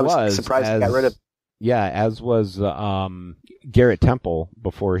Sacramento. I was surprised he got rid of him. Yeah, as was Garrett Temple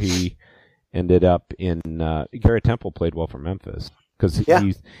before he ended up in. Garrett Temple played well for Memphis because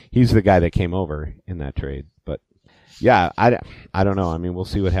he's the guy that came over in that trade. But yeah, I don't know. I mean, we'll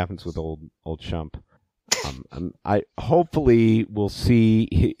see what happens with old Shump. Hopefully we'll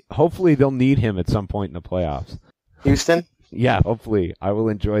see. Hopefully they'll need him at some point in the playoffs. Houston. Yeah, hopefully. I will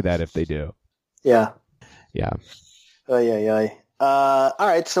enjoy that if they do. Yeah. Yeah. All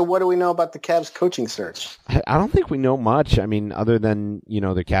right, so what do we know about the Cavs coaching search? I don't think we know much. I mean, other than,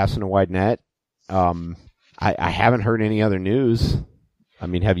 they're casting a wide net. I haven't heard any other news. I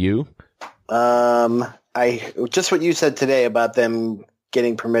mean, have you? I just what you said today about them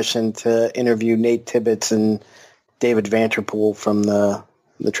getting permission to interview Nate Tibbetts and David Vanterpool from the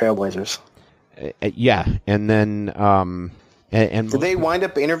Trailblazers. Yeah, and then and did they wind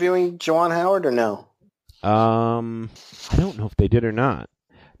up interviewing Juwan Howard or no? I don't know if they did or not.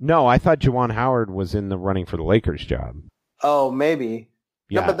 No, I thought Juwan Howard was in the running for the Lakers job. Oh, maybe.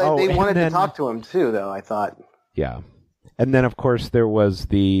 Yeah, no, but they wanted to talk to him too, though. I thought. Yeah, and then of course there was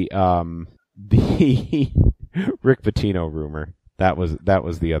the Rick Pitino rumor. That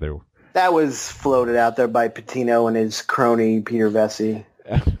was the other. That was floated out there by Pitino and his crony Peter Vesey.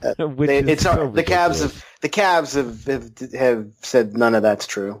 The Cavs have said none of that's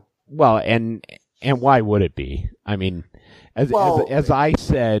true. Well, and why would it be? I mean, as I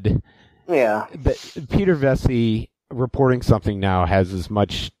said, yeah, Peter Vesey reporting something now has as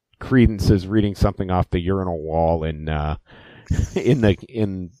much credence as reading something off the urinal wall in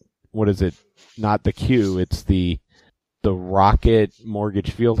what is it? Not the Q, it's the Rocket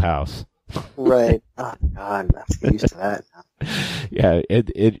Mortgage Fieldhouse. Right. Oh God, I'm used to that. Yeah,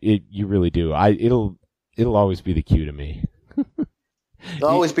 it you really do. It'll always be the Q to me. It'll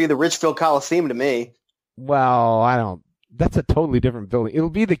always be the Richfield Coliseum to me. Well, I don't. That's a totally different building. It'll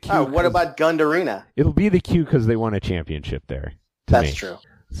be the Q. Oh, what about Gund Arena? It'll be the Q because they won a championship there. That's true.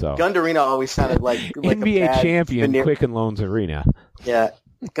 So Gund Arena always sounded like NBA a bad champion, Quicken Loans Arena. Yeah,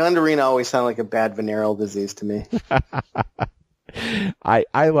 Gund Arena always sounded like a bad venereal disease to me.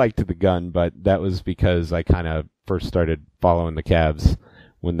 I liked the Gun, but that was because I kind of first started following the Cavs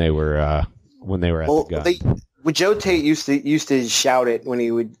when they were at the Gun. Joe Tate used to shout it when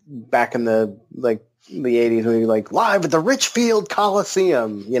he would back in the 80s when he was like live at the Richfield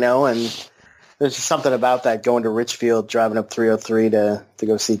Coliseum, and There's just something about that, going to Richfield, driving up 303 to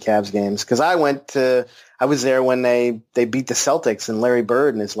go see Cavs games. Because I was there when they beat the Celtics and Larry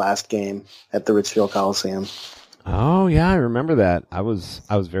Bird in his last game at the Richfield Coliseum. Oh yeah, I remember that. I was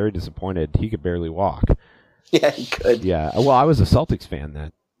very disappointed. He could barely walk. Yeah, he could. Yeah. Well, I was a Celtics fan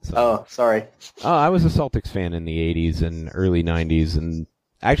then. So. Oh, sorry. Oh, I was a Celtics fan in the 80s and early 90s, and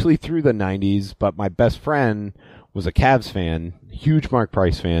actually through the 90s, but my best friend was a Cavs fan, huge Mark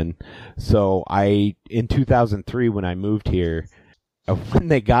Price fan. So in 2003, when I moved here, when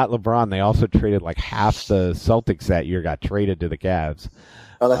they got LeBron, they also traded like half the Celtics that year got traded to the Cavs.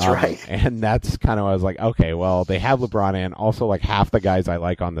 Oh, that's right. And that's kind of, I was like, okay, well, they have LeBron, and also like half the guys I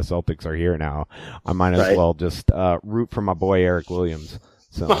like on the Celtics are here now. I might as well just root for my boy Eric Williams.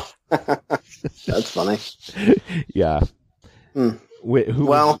 So that's funny. Yeah. Hmm. Who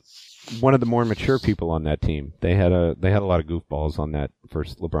was one of the more mature people on that team? They had a lot of goofballs on that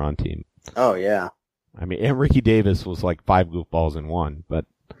first LeBron team. Oh yeah. I mean, and Ricky Davis was like 5 goofballs in one, but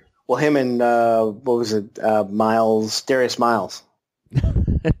him and what was it? Darius Miles.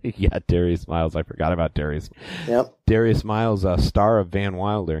 Yeah, Darius Miles. I forgot about Darius. Yep. Darius Miles, a star of Van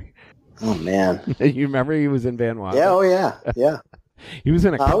Wilder. Oh man. You remember he was in Van Wilder? Yeah. Oh yeah. Yeah. He was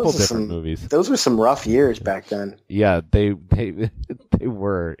in a couple different movies. Those were some rough years back then. Yeah, they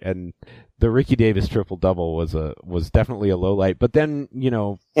were, and the Ricky Davis triple double was definitely a low light. But then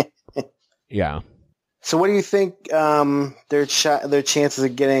yeah. So what do you think their chances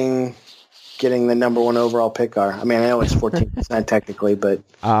of getting the number 1 overall pick are? I mean, I know it's 14% technically, but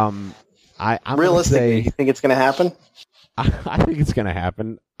I'm realistically, you think it's going to happen? I think it's going to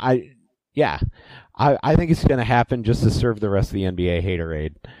happen. I think it's going to happen just to serve the rest of the NBA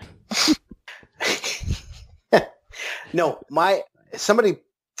haterade. No,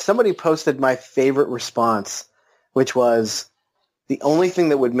 somebody posted my favorite response, which was the only thing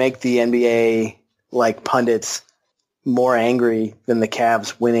that would make the NBA like pundits more angry than the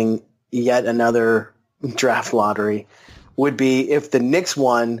Cavs winning yet another draft lottery would be if the Knicks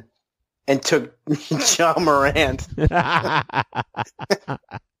won and took John Morant.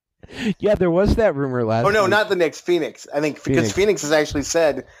 Yeah, there was that rumor last. Oh no, week. Not the Knicks. Phoenix. I think because Phoenix has actually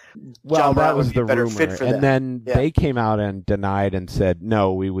said John Morant would be a better fit for them. And then they came out and denied and said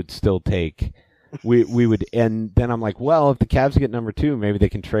no, we would still take. We would, and then I'm like, well, if the Cavs get number 2, maybe they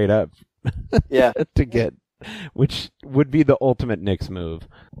can trade up. Yeah. To get, which would be the ultimate Knicks move.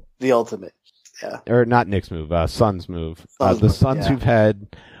 The ultimate. Yeah. Or not Knicks move. Suns move. The Suns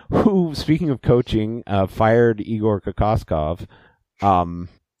who, speaking of coaching, fired Igor Kokoskov. And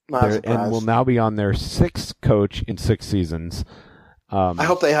will now be on their 6th coach in 6 seasons. I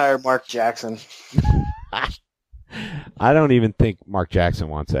hope they hire Mark Jackson. I don't even think Mark Jackson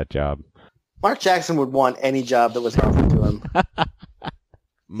wants that job. Mark Jackson would want any job that was offered to him.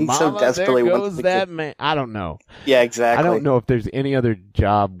 Mama, so desperately there goes that man. I don't know. Yeah, exactly. I don't know if there's any other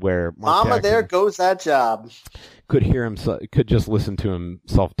job where Mark Jackson there goes that job. Could just listen to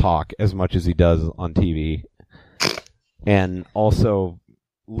himself talk as much as he does on TV, and also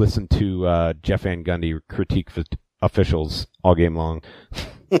listen to Jeff Van Gundy critique officials all game long.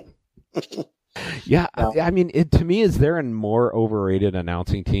 Yeah, no. I mean, to me, is there a more overrated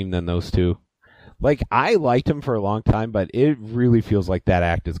announcing team than those two? Like, I liked him for a long time, but it really feels like that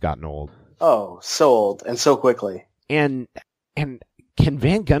act has gotten old. Oh, so old and so quickly. And can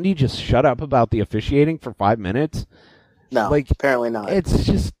Van Gundy just shut up about the officiating for 5 minutes? No, apparently not. It's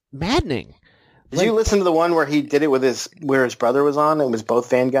just maddening. Did you listen to the one where he did it with where his brother was on? It was both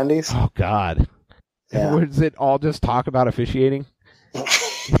Van Gundys. Oh God! Yeah. Was it all just talk about officiating?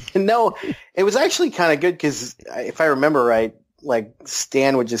 No, it was actually kind of good because if I remember right, like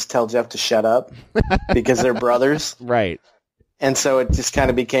Stan would just tell Jeff to shut up because they're brothers, right? And so it just kind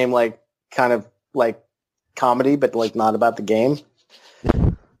of became kind of like comedy, but like not about the game.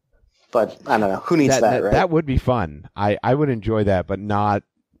 But I don't know who needs that, right? That would be fun. I would enjoy that, but not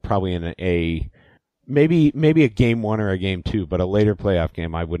probably in a maybe a game 1 or a game 2, but a later playoff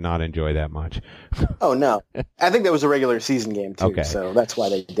game I would not enjoy that much. Oh no, I think that was a regular season game too, okay. So that's why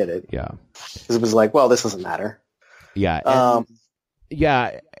they did it. Yeah, because it was like, well, this doesn't matter. Yeah,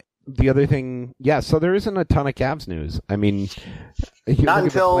 yeah. The other thing, so there isn't a ton of Cavs news. I mean, not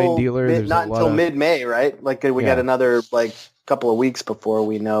until mid-May, right? Like we got another couple of weeks before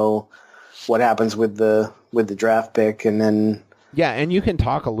we know what happens with the draft pick, and then. Yeah, and you can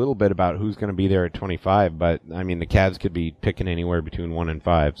talk a little bit about who's going to be there at 25, but I mean the Cavs could be picking anywhere between 1 and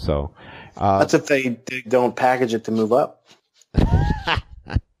 5. So that's if they don't package it to move up.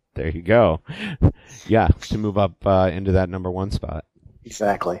 There you go. Yeah, to move up into that number 1 spot.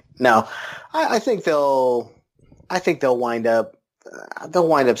 Exactly. No, I think they'll wind up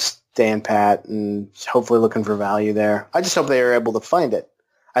staying pat and hopefully looking for value there. I just hope they are able to find it.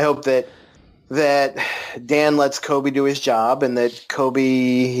 I hope that Dan lets Kobe do his job and that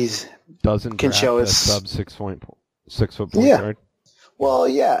Kobe Doesn't can draft show a us sub 6 foot point Yeah. guard. Well,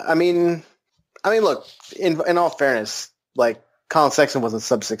 yeah. I mean, look. In all fairness, like Colin Sexton wasn't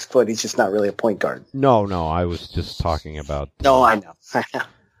sub 6 foot. He's just not really a point guard. No, I was just talking about No, I know.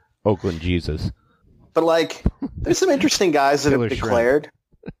 Oakland Jesus. But like, there's some interesting guys that Taylor have Shrimp. declared.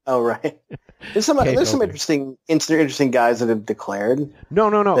 Oh, right. There's some interesting guys that have declared No.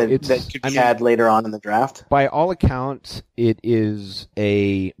 that could be had later on in the draft. By all accounts, it is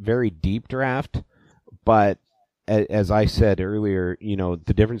a very deep draft, but as I said earlier,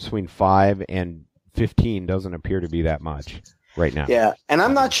 the difference between 5 and 15 doesn't appear to be that much right now. Yeah, and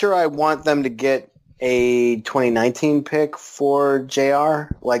I'm not sure I want them to get a 2019 pick for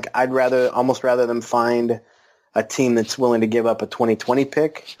JR. Like, I'd almost rather them find a team that's willing to give up a 2020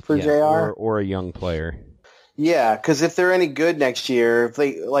 pick for JR. Or a young player. Yeah, because if they're any good next year, if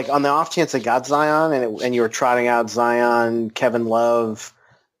they like on the off chance they got Zion and you were trotting out Zion, Kevin Love,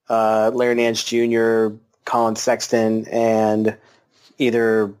 Larry Nance Jr., Colin Sexton, and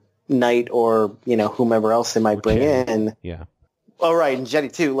either Knight or whomever else they might bring in. Yeah. Oh, right, and Jetty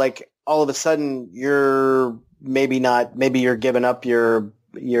too. Like, all of a sudden you're maybe you're giving up your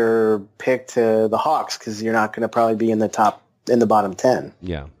pick to the Hawks because you're not going to probably be in the bottom 10.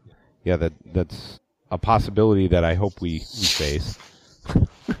 Yeah. That's a possibility that I hope we face.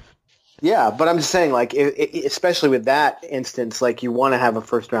 Yeah, but I'm just saying, like, especially with that instance, like, you want to have a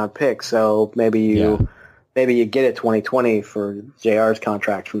first round pick, so maybe you get a 2020 for JR's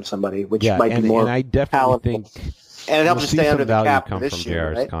contract from somebody, which might be more. And I definitely palatable. think, and it helps you stay under the cap come for this from year,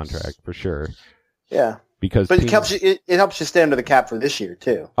 JR's right? contract for sure. Yeah, because but it helps you stay under the cap for this year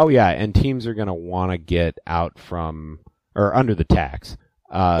too. Oh yeah, and teams are going to want to get out from or under the tax.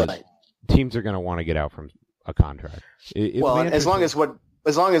 Right. Teams are going to want to get out from a contract. As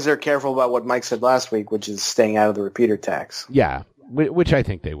long as they're careful about what Mike said last week, which is staying out of the repeater tax. Yeah, which I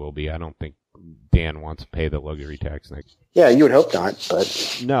think they will be. I don't think Dan wants to pay the luxury tax next. Yeah, you would hope not,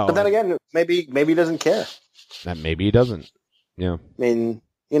 but no. But then again, maybe he doesn't care. That maybe he doesn't. Yeah. I mean,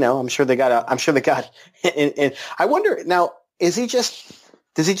 I'm sure they got. And I wonder now, does he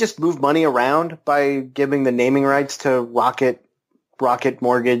just move money around by giving the naming rights to Rocket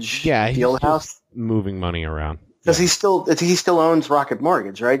Mortgage Fieldhouse? Moving money around. Because he still owns Rocket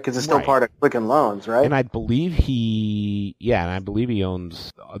Mortgage, right? Because it's still part of Quicken Loans, right? And I believe he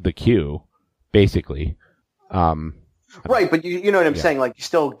owns the Q, basically. Right, but you know what I'm saying? Like, you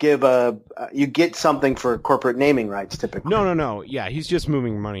still give you get something for corporate naming rights typically. No. Yeah, he's just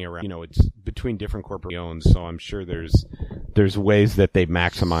moving money around. It's between different corporate owns, so I'm sure there's ways that they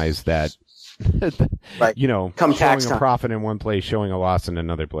maximize that. Right. Come tax showing time. a profit in one place, showing a loss in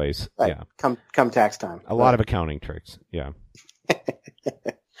another place. Right. Yeah. Come tax time. A lot of accounting tricks. Yeah.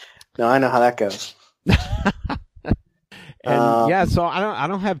 No, I know how that goes. And so I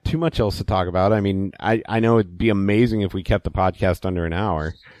don't have too much else to talk about. I mean, I know it'd be amazing if we kept the podcast under an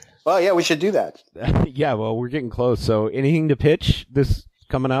hour. Well, yeah, we should do that. Yeah, well, we're getting close. So anything to pitch this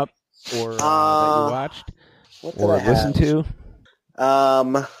coming up or that you watched or listened to?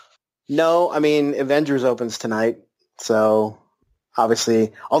 No, I mean, Avengers opens tonight. So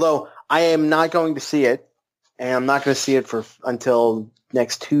obviously, although I am not going to see it, and I'm not going to see it until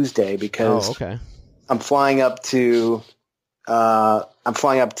next Tuesday because I'm flying up to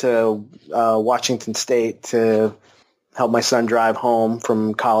Washington State to help my son drive home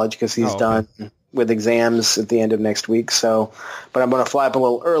from college because he's done with exams at the end of next week. So, but I'm going to fly up a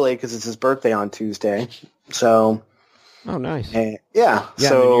little early because it's his birthday on Tuesday. So, oh, nice. Yeah. Yeah. So and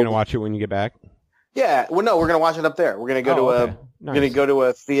then you're gonna watch it when you get back. Yeah. Well, no, we're going to watch it up there. We're going to go We're going to go to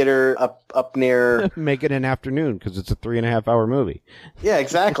a theater up near. Make it an afternoon because it's a 3.5 hour movie. Yeah,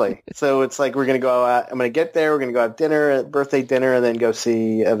 exactly. So it's like we're going to go. I'm going to get there. We're going to go have dinner, birthday dinner, and then go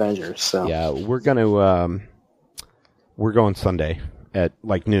see Avengers. So yeah, we're going Sunday at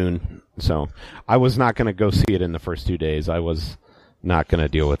like noon. So I was not going to go see it in the first 2 days. I was not going to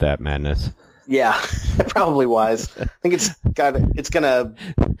deal with that madness. Yeah, probably wise. I think it's going to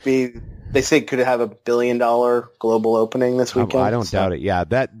be. They say could have $1 billion global opening this weekend. I don't doubt it. Yeah,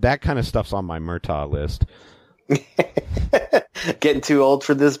 that kind of stuff's on my Murtaugh list. Getting too old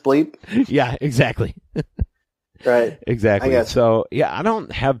for this bleep? Yeah, exactly. Right. Exactly. So, yeah, I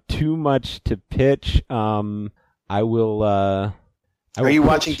don't have too much to pitch. I will. Are you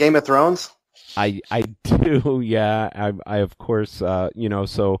watching Game of Thrones? I do, yeah. I of course,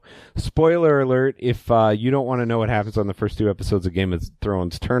 so spoiler alert, if you don't want to know what happens on the first 2 episodes of Game of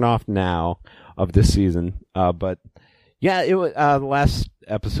Thrones, turn off now of this season. But, Yeah, it was, the last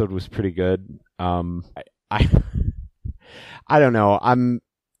episode was pretty good. I I don't know. I'm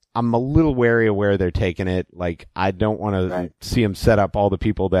a little wary of where they're taking it. Like, I don't want to see them set up all the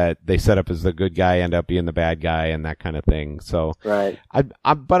people that they set up as the good guy end up being the bad guy and that kind of thing. So, right.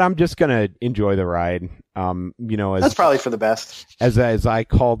 But I'm just gonna enjoy the ride. That's probably for the best. As I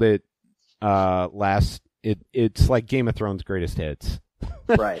called it last, it's like Game of Thrones greatest hits.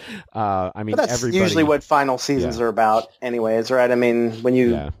 Right. I mean, but that's usually what final seasons are about, anyways, right? I mean, when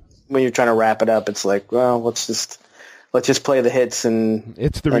you're trying to wrap it up, it's like, well, let's just play the hits and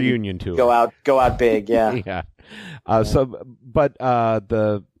it's the reunion tour. Go out big, yeah. Yeah.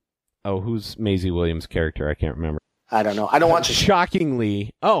 Who's Maisie Williams' character? I can't remember. I don't know. I don't watch it.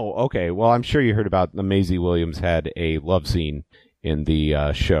 Shockingly. Oh, okay. Well, I'm sure you heard about the Maisie Williams had a love scene in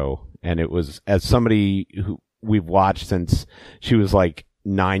the show, and it was, as somebody who we've watched since she was like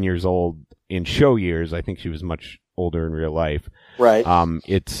 9 years old in show years. I think she was much older in real life. Right.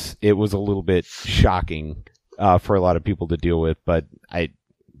 It was a little bit shocking for a lot of people to deal with, but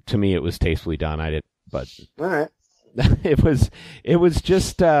to me it was tastefully done. All right. it was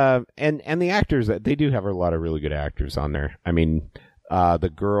just and the actors, they do have a lot of really good actors on there. I mean,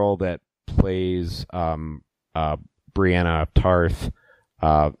 the girl that plays Brianna Tarth,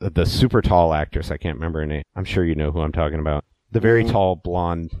 the super tall actress, I can't remember her name. I'm sure you know who I'm talking about. The very tall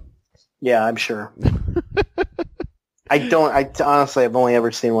blonde. Yeah, I'm sure. Honestly, I've only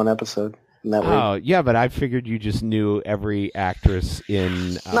ever seen one episode. Oh, yeah, but I figured you just knew every actress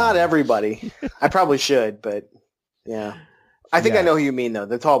in... Not everybody. I probably should, but yeah. I think I know who you mean, though.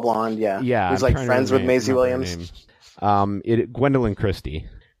 The tall blonde, yeah. Yeah. Who's like friends with Maisie Williams. Gwendolyn Christie.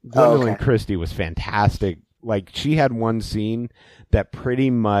 Gwendolyn Christie was fantastic. Like, she had one scene that pretty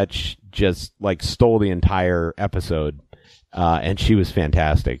much just, like, stole the entire episode, and she was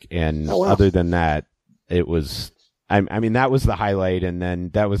fantastic. And other than that, it was... I mean, that was the highlight, and then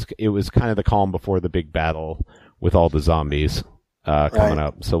it was kind of the calm before the big battle with all the zombies coming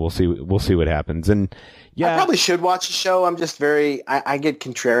up. So we'll see what happens. And yeah, I probably should watch the show. I'm just I get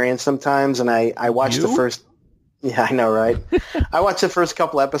contrarian sometimes, and I watched the first. Yeah, I know, right? I watched the first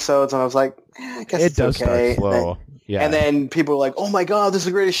couple episodes, and I was like, I guess it does okay. Start slow. And then people were like, "Oh my god, this is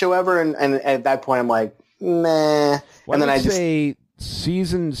the greatest show ever!" And at that point, I'm like, "Meh." Well, and then I just say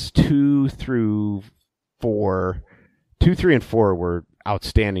seasons 2 through 4. 2, 3, and 4 were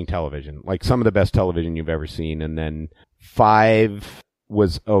outstanding television, like some of the best television you've ever seen. And then 5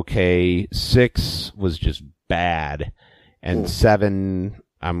 was okay. 6 was just bad. And 7,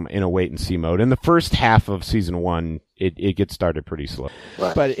 I'm in a wait and see mode. In the first half of season 1, it gets started pretty slow,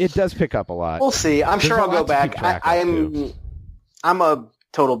 but it does pick up a lot. We'll see. I'm sure I'll go back. I'm a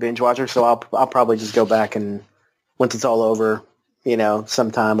total binge watcher, so I'll probably just go back, and once it's all over,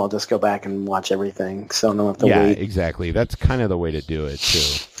 sometime I'll just go back and watch everything, so I don't have to wait. Yeah, exactly. That's kind of the way to do it, too.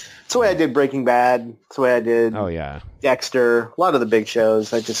 It's the way I did Breaking Bad. It's the way I did Dexter. A lot of the big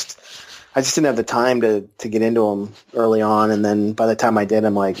shows. I just didn't have the time to get into them early on, and then by the time I did,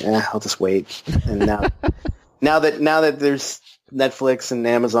 I'm like, I'll just wait. And now that there's Netflix and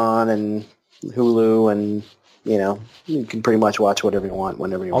Amazon and Hulu and you can pretty much watch whatever you want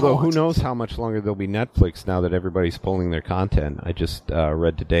whenever you want. Although, who knows how much longer there'll be Netflix now that everybody's pulling their content. I just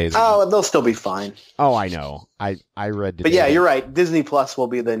read today. They'll still be fine. Oh, I know. I read today. But yeah, you're right. Disney Plus will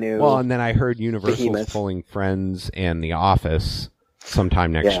be the new... Well, and then I heard Universal's pulling Friends and The Office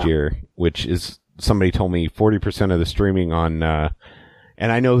sometime next year, which is, somebody told me 40% of the streaming on...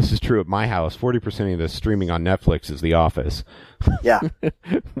 and I know this is true at my house, 40% of the streaming on Netflix is The Office. Yeah.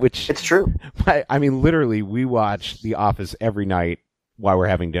 Which it's true. I mean, literally, we watch The Office every night while we're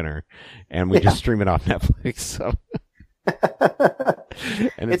having dinner, and we just stream it off Netflix. So,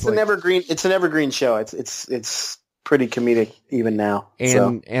 and it's an evergreen show. It's pretty comedic even now.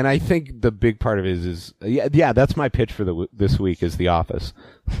 And I think the big part of it is that's my pitch for this week is The Office.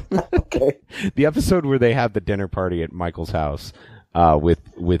 Okay. The episode where they have the dinner party at Michael's house with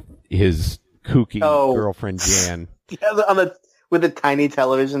his kooky girlfriend Jan. Yeah, with a tiny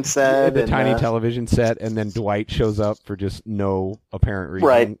television set. Television set, and then Dwight shows up for just no apparent reason.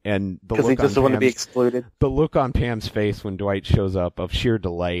 Right. And because he doesn't want to be excluded. The look on Pam's face when Dwight shows up of sheer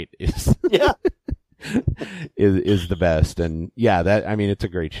delight is is the best. And it's a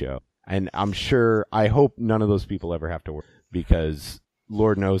great show. And I hope none of those people ever have to work, because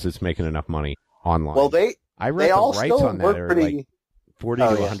Lord knows it's making enough money online. Well, I read the rights on that are like 40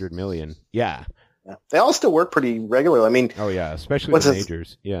 to 100 million. Yeah. Yeah. They all still work pretty regularly. I mean, especially the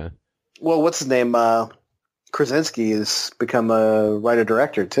majors. Yeah. Well, what's his name? Krasinski has become a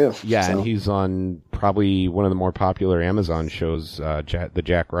writer-director too. Yeah, and he's on probably one of the more popular Amazon shows, the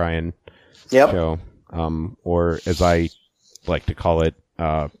Jack Ryan show. or as I like to call it,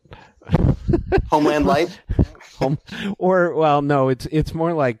 Homeland Light. No, it's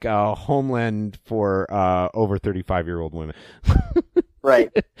more like Homeland for over 35-year-old women.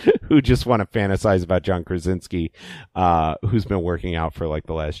 Right. Who just want to fantasize about John Krasinski, who's been working out for like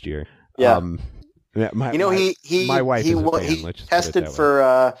the last year. Yeah. My wife is a fan. He Let's just tested put it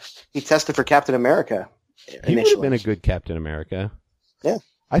that way. for Captain America. He would have Initially. been a good Captain America. Yeah.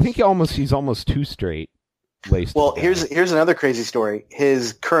 I think he's almost too straight laced. Well, here's another crazy story.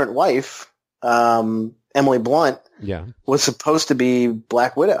 His current wife, Emily Blunt, was supposed to be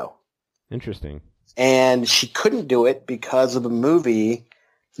Black Widow. Interesting. And she couldn't do it because of a movie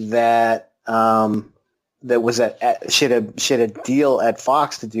that that was she had a deal at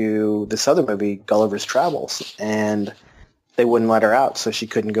Fox to do this other movie, Gulliver's Travels, and they wouldn't let her out, so she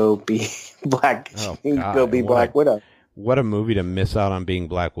couldn't go be Black Widow. What a movie to miss out on being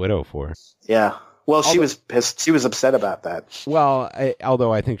Black Widow for. Yeah. Well, she was pissed. She was upset about that. Well,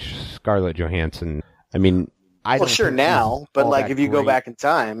 although I think Scarlett Johansson, I mean, now, but like if you go back in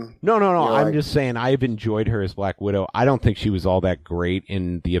time. No. I'm just saying I've enjoyed her as Black Widow. I don't think she was all that great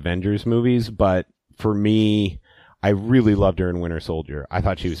in the Avengers movies, but for me, I really loved her in Winter Soldier. I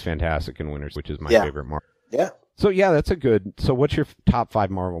thought she was fantastic in Winter, which is my favorite Marvel. Yeah. So that's a good. So what's your top 5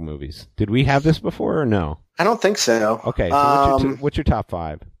 Marvel movies? Did we have this before or no? I don't think so. Okay. So what's your top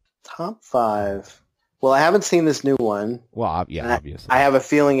 5? Top 5. Well, I haven't seen this new one. Well, obviously. I have a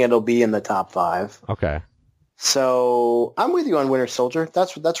feeling it'll be in the top 5. Okay. So I'm with you on Winter Soldier.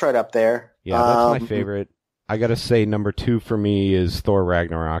 That's right up there. Yeah, that's my favorite. I gotta say, number 2 for me is Thor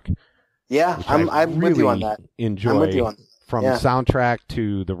Ragnarok. Yeah, I'm really with you on that. Enjoy I'm with you on that. From soundtrack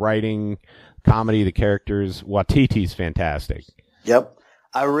to the writing, comedy, the characters. Watiti's fantastic. Yep.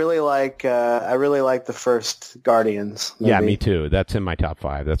 I really like the first Guardians movie. Yeah, me too. That's in my top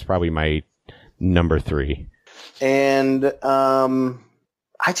 5. That's probably my number 3. And I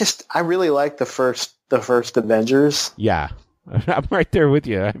really like the first Avengers. Yeah. I'm right there with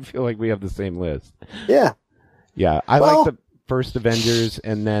you. I feel like we have the same list. Yeah. Yeah. I like the first Avengers,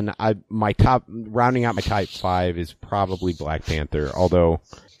 and then rounding out my top 5 is probably Black Panther, although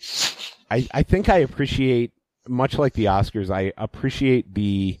I think I appreciate, much like the Oscars, I appreciate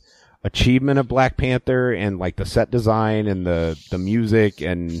the achievement of Black Panther and like the set design and the music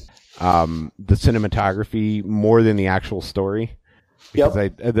and the cinematography more than the actual story. Because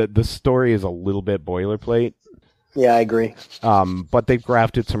the story is a little bit boilerplate. Yeah, I agree. But they've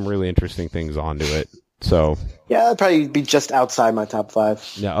grafted some really interesting things onto it. So yeah, that'd probably be just outside my top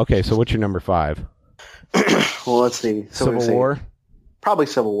 5. Yeah. Okay. So what's your number 5? Well, let's see. Civil War. Probably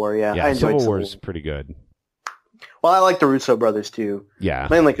Civil War. Yeah, I enjoyed Civil War is pretty good. Well, I like the Russo brothers too. Yeah.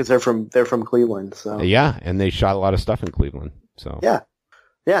 Mainly because they're from Cleveland. So yeah, and they shot a lot of stuff in Cleveland. So yeah,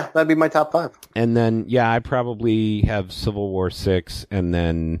 that'd be my top 5. And then I probably have Civil War 6, and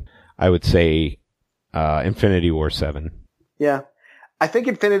then I would say Infinity War 7. Yeah. I think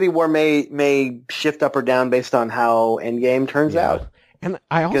Infinity War may shift up or down based on how Endgame turns out. And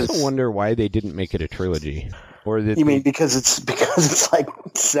I also wonder why they didn't make it a trilogy. Or you mean because it's like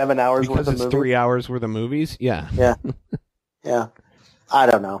 7 hours worth of movies? Because it's 3 hours worth of movies? Yeah. Yeah. Yeah. I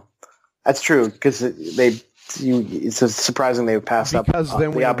don't know. That's true, because it's surprising they passed up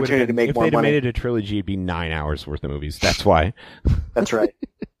the opportunity to make more money. If they'd made it a trilogy, it'd be 9 hours worth of movies. That's why. That's right.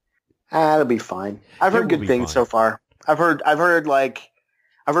 It'll be fine. I've heard good things so far. I've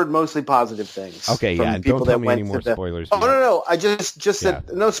heard mostly positive things. Okay, yeah. Don't tell me any more spoilers. Oh no! I just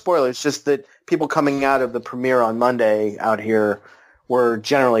said no spoilers. Just that people coming out of the premiere on Monday out here were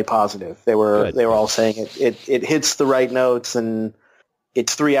generally positive. They were all saying it hits the right notes, and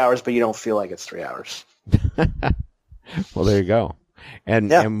it's 3 hours, but you don't feel like it's 3 hours. Well, there you go.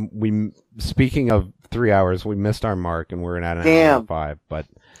 And we, speaking of 3 hours, we missed our mark, and we're at an hour and 5. But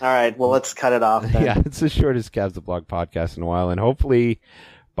all right, well, let's cut it off then. Yeah, it's the shortest Cavs the Blog podcast in a while, and hopefully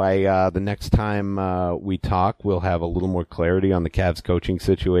by the next time we talk, we'll have a little more clarity on the Cavs coaching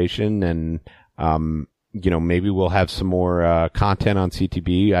situation, and maybe we'll have some more content on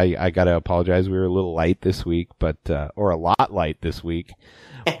CTB. I got to apologize, we were a little light this week, or a lot light this week.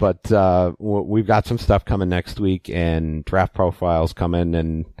 But we've got some stuff coming next week, and draft profiles coming,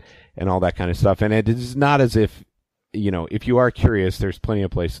 and all that kind of stuff. And it is not as if, if you are curious, there's plenty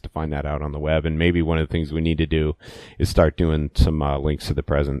of places to find that out on the web. And maybe one of the things we need to do is start doing some links to the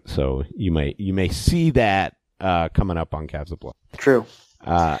present. So you may see that coming up on Cavs the Blog. True.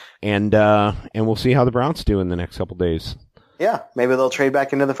 And we'll see how the Browns do in the next couple days. Yeah, maybe they'll trade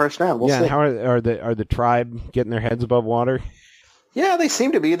back into the first round. We'll see. And how are the Tribe getting their heads above water? Yeah, they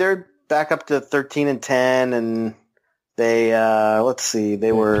seem to be. They're back up to 13-10, and They let's see,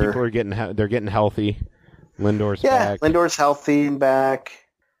 they were people are they're getting healthy. Lindor's yeah, back. Lindor's healthy and back.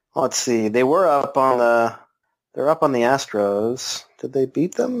 Let's see, they're up on the Astros. Did they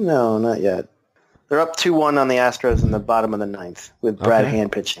beat them? No, not yet. They're up 2-1 on the Astros in the bottom of the ninth with Brad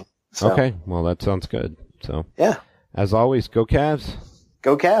Hand pitching. So, okay, well that sounds good. So yeah, as always, go Cavs.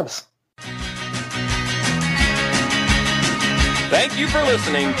 Go Cavs. Thank you for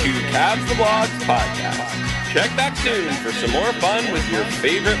listening to Cavs the Blogs podcast. Check back soon for some more fun with your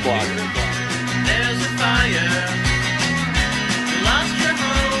favorite bloggers. There's a fire. You lost your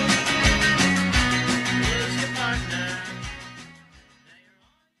home. Lose your partner.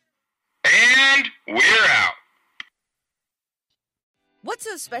 And we're out. What's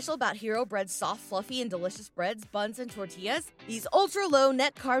so special about Hero Bread's soft, fluffy, and delicious breads, buns, and tortillas? These ultra-low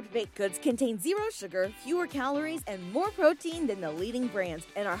net-carb baked goods contain zero sugar, fewer calories, and more protein than the leading brands,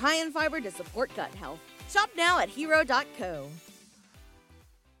 and are high in fiber to support gut health. Shop now at Hero.co.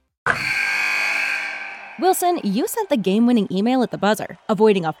 Wilson, you sent the game-winning email at the buzzer,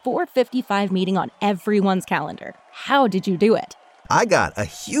 avoiding a 4:55 meeting on everyone's calendar. How did you do it? I got a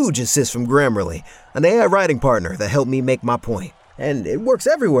huge assist from Grammarly, an AI writing partner that helped me make my point. And it works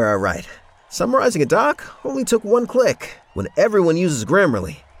everywhere I write. Summarizing a doc only took one click. When everyone uses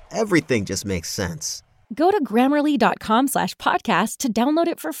Grammarly, everything just makes sense. Go to Grammarly.com/podcast to download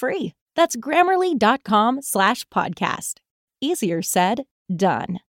it for free. That's Grammarly.com/podcast. Easier said, done.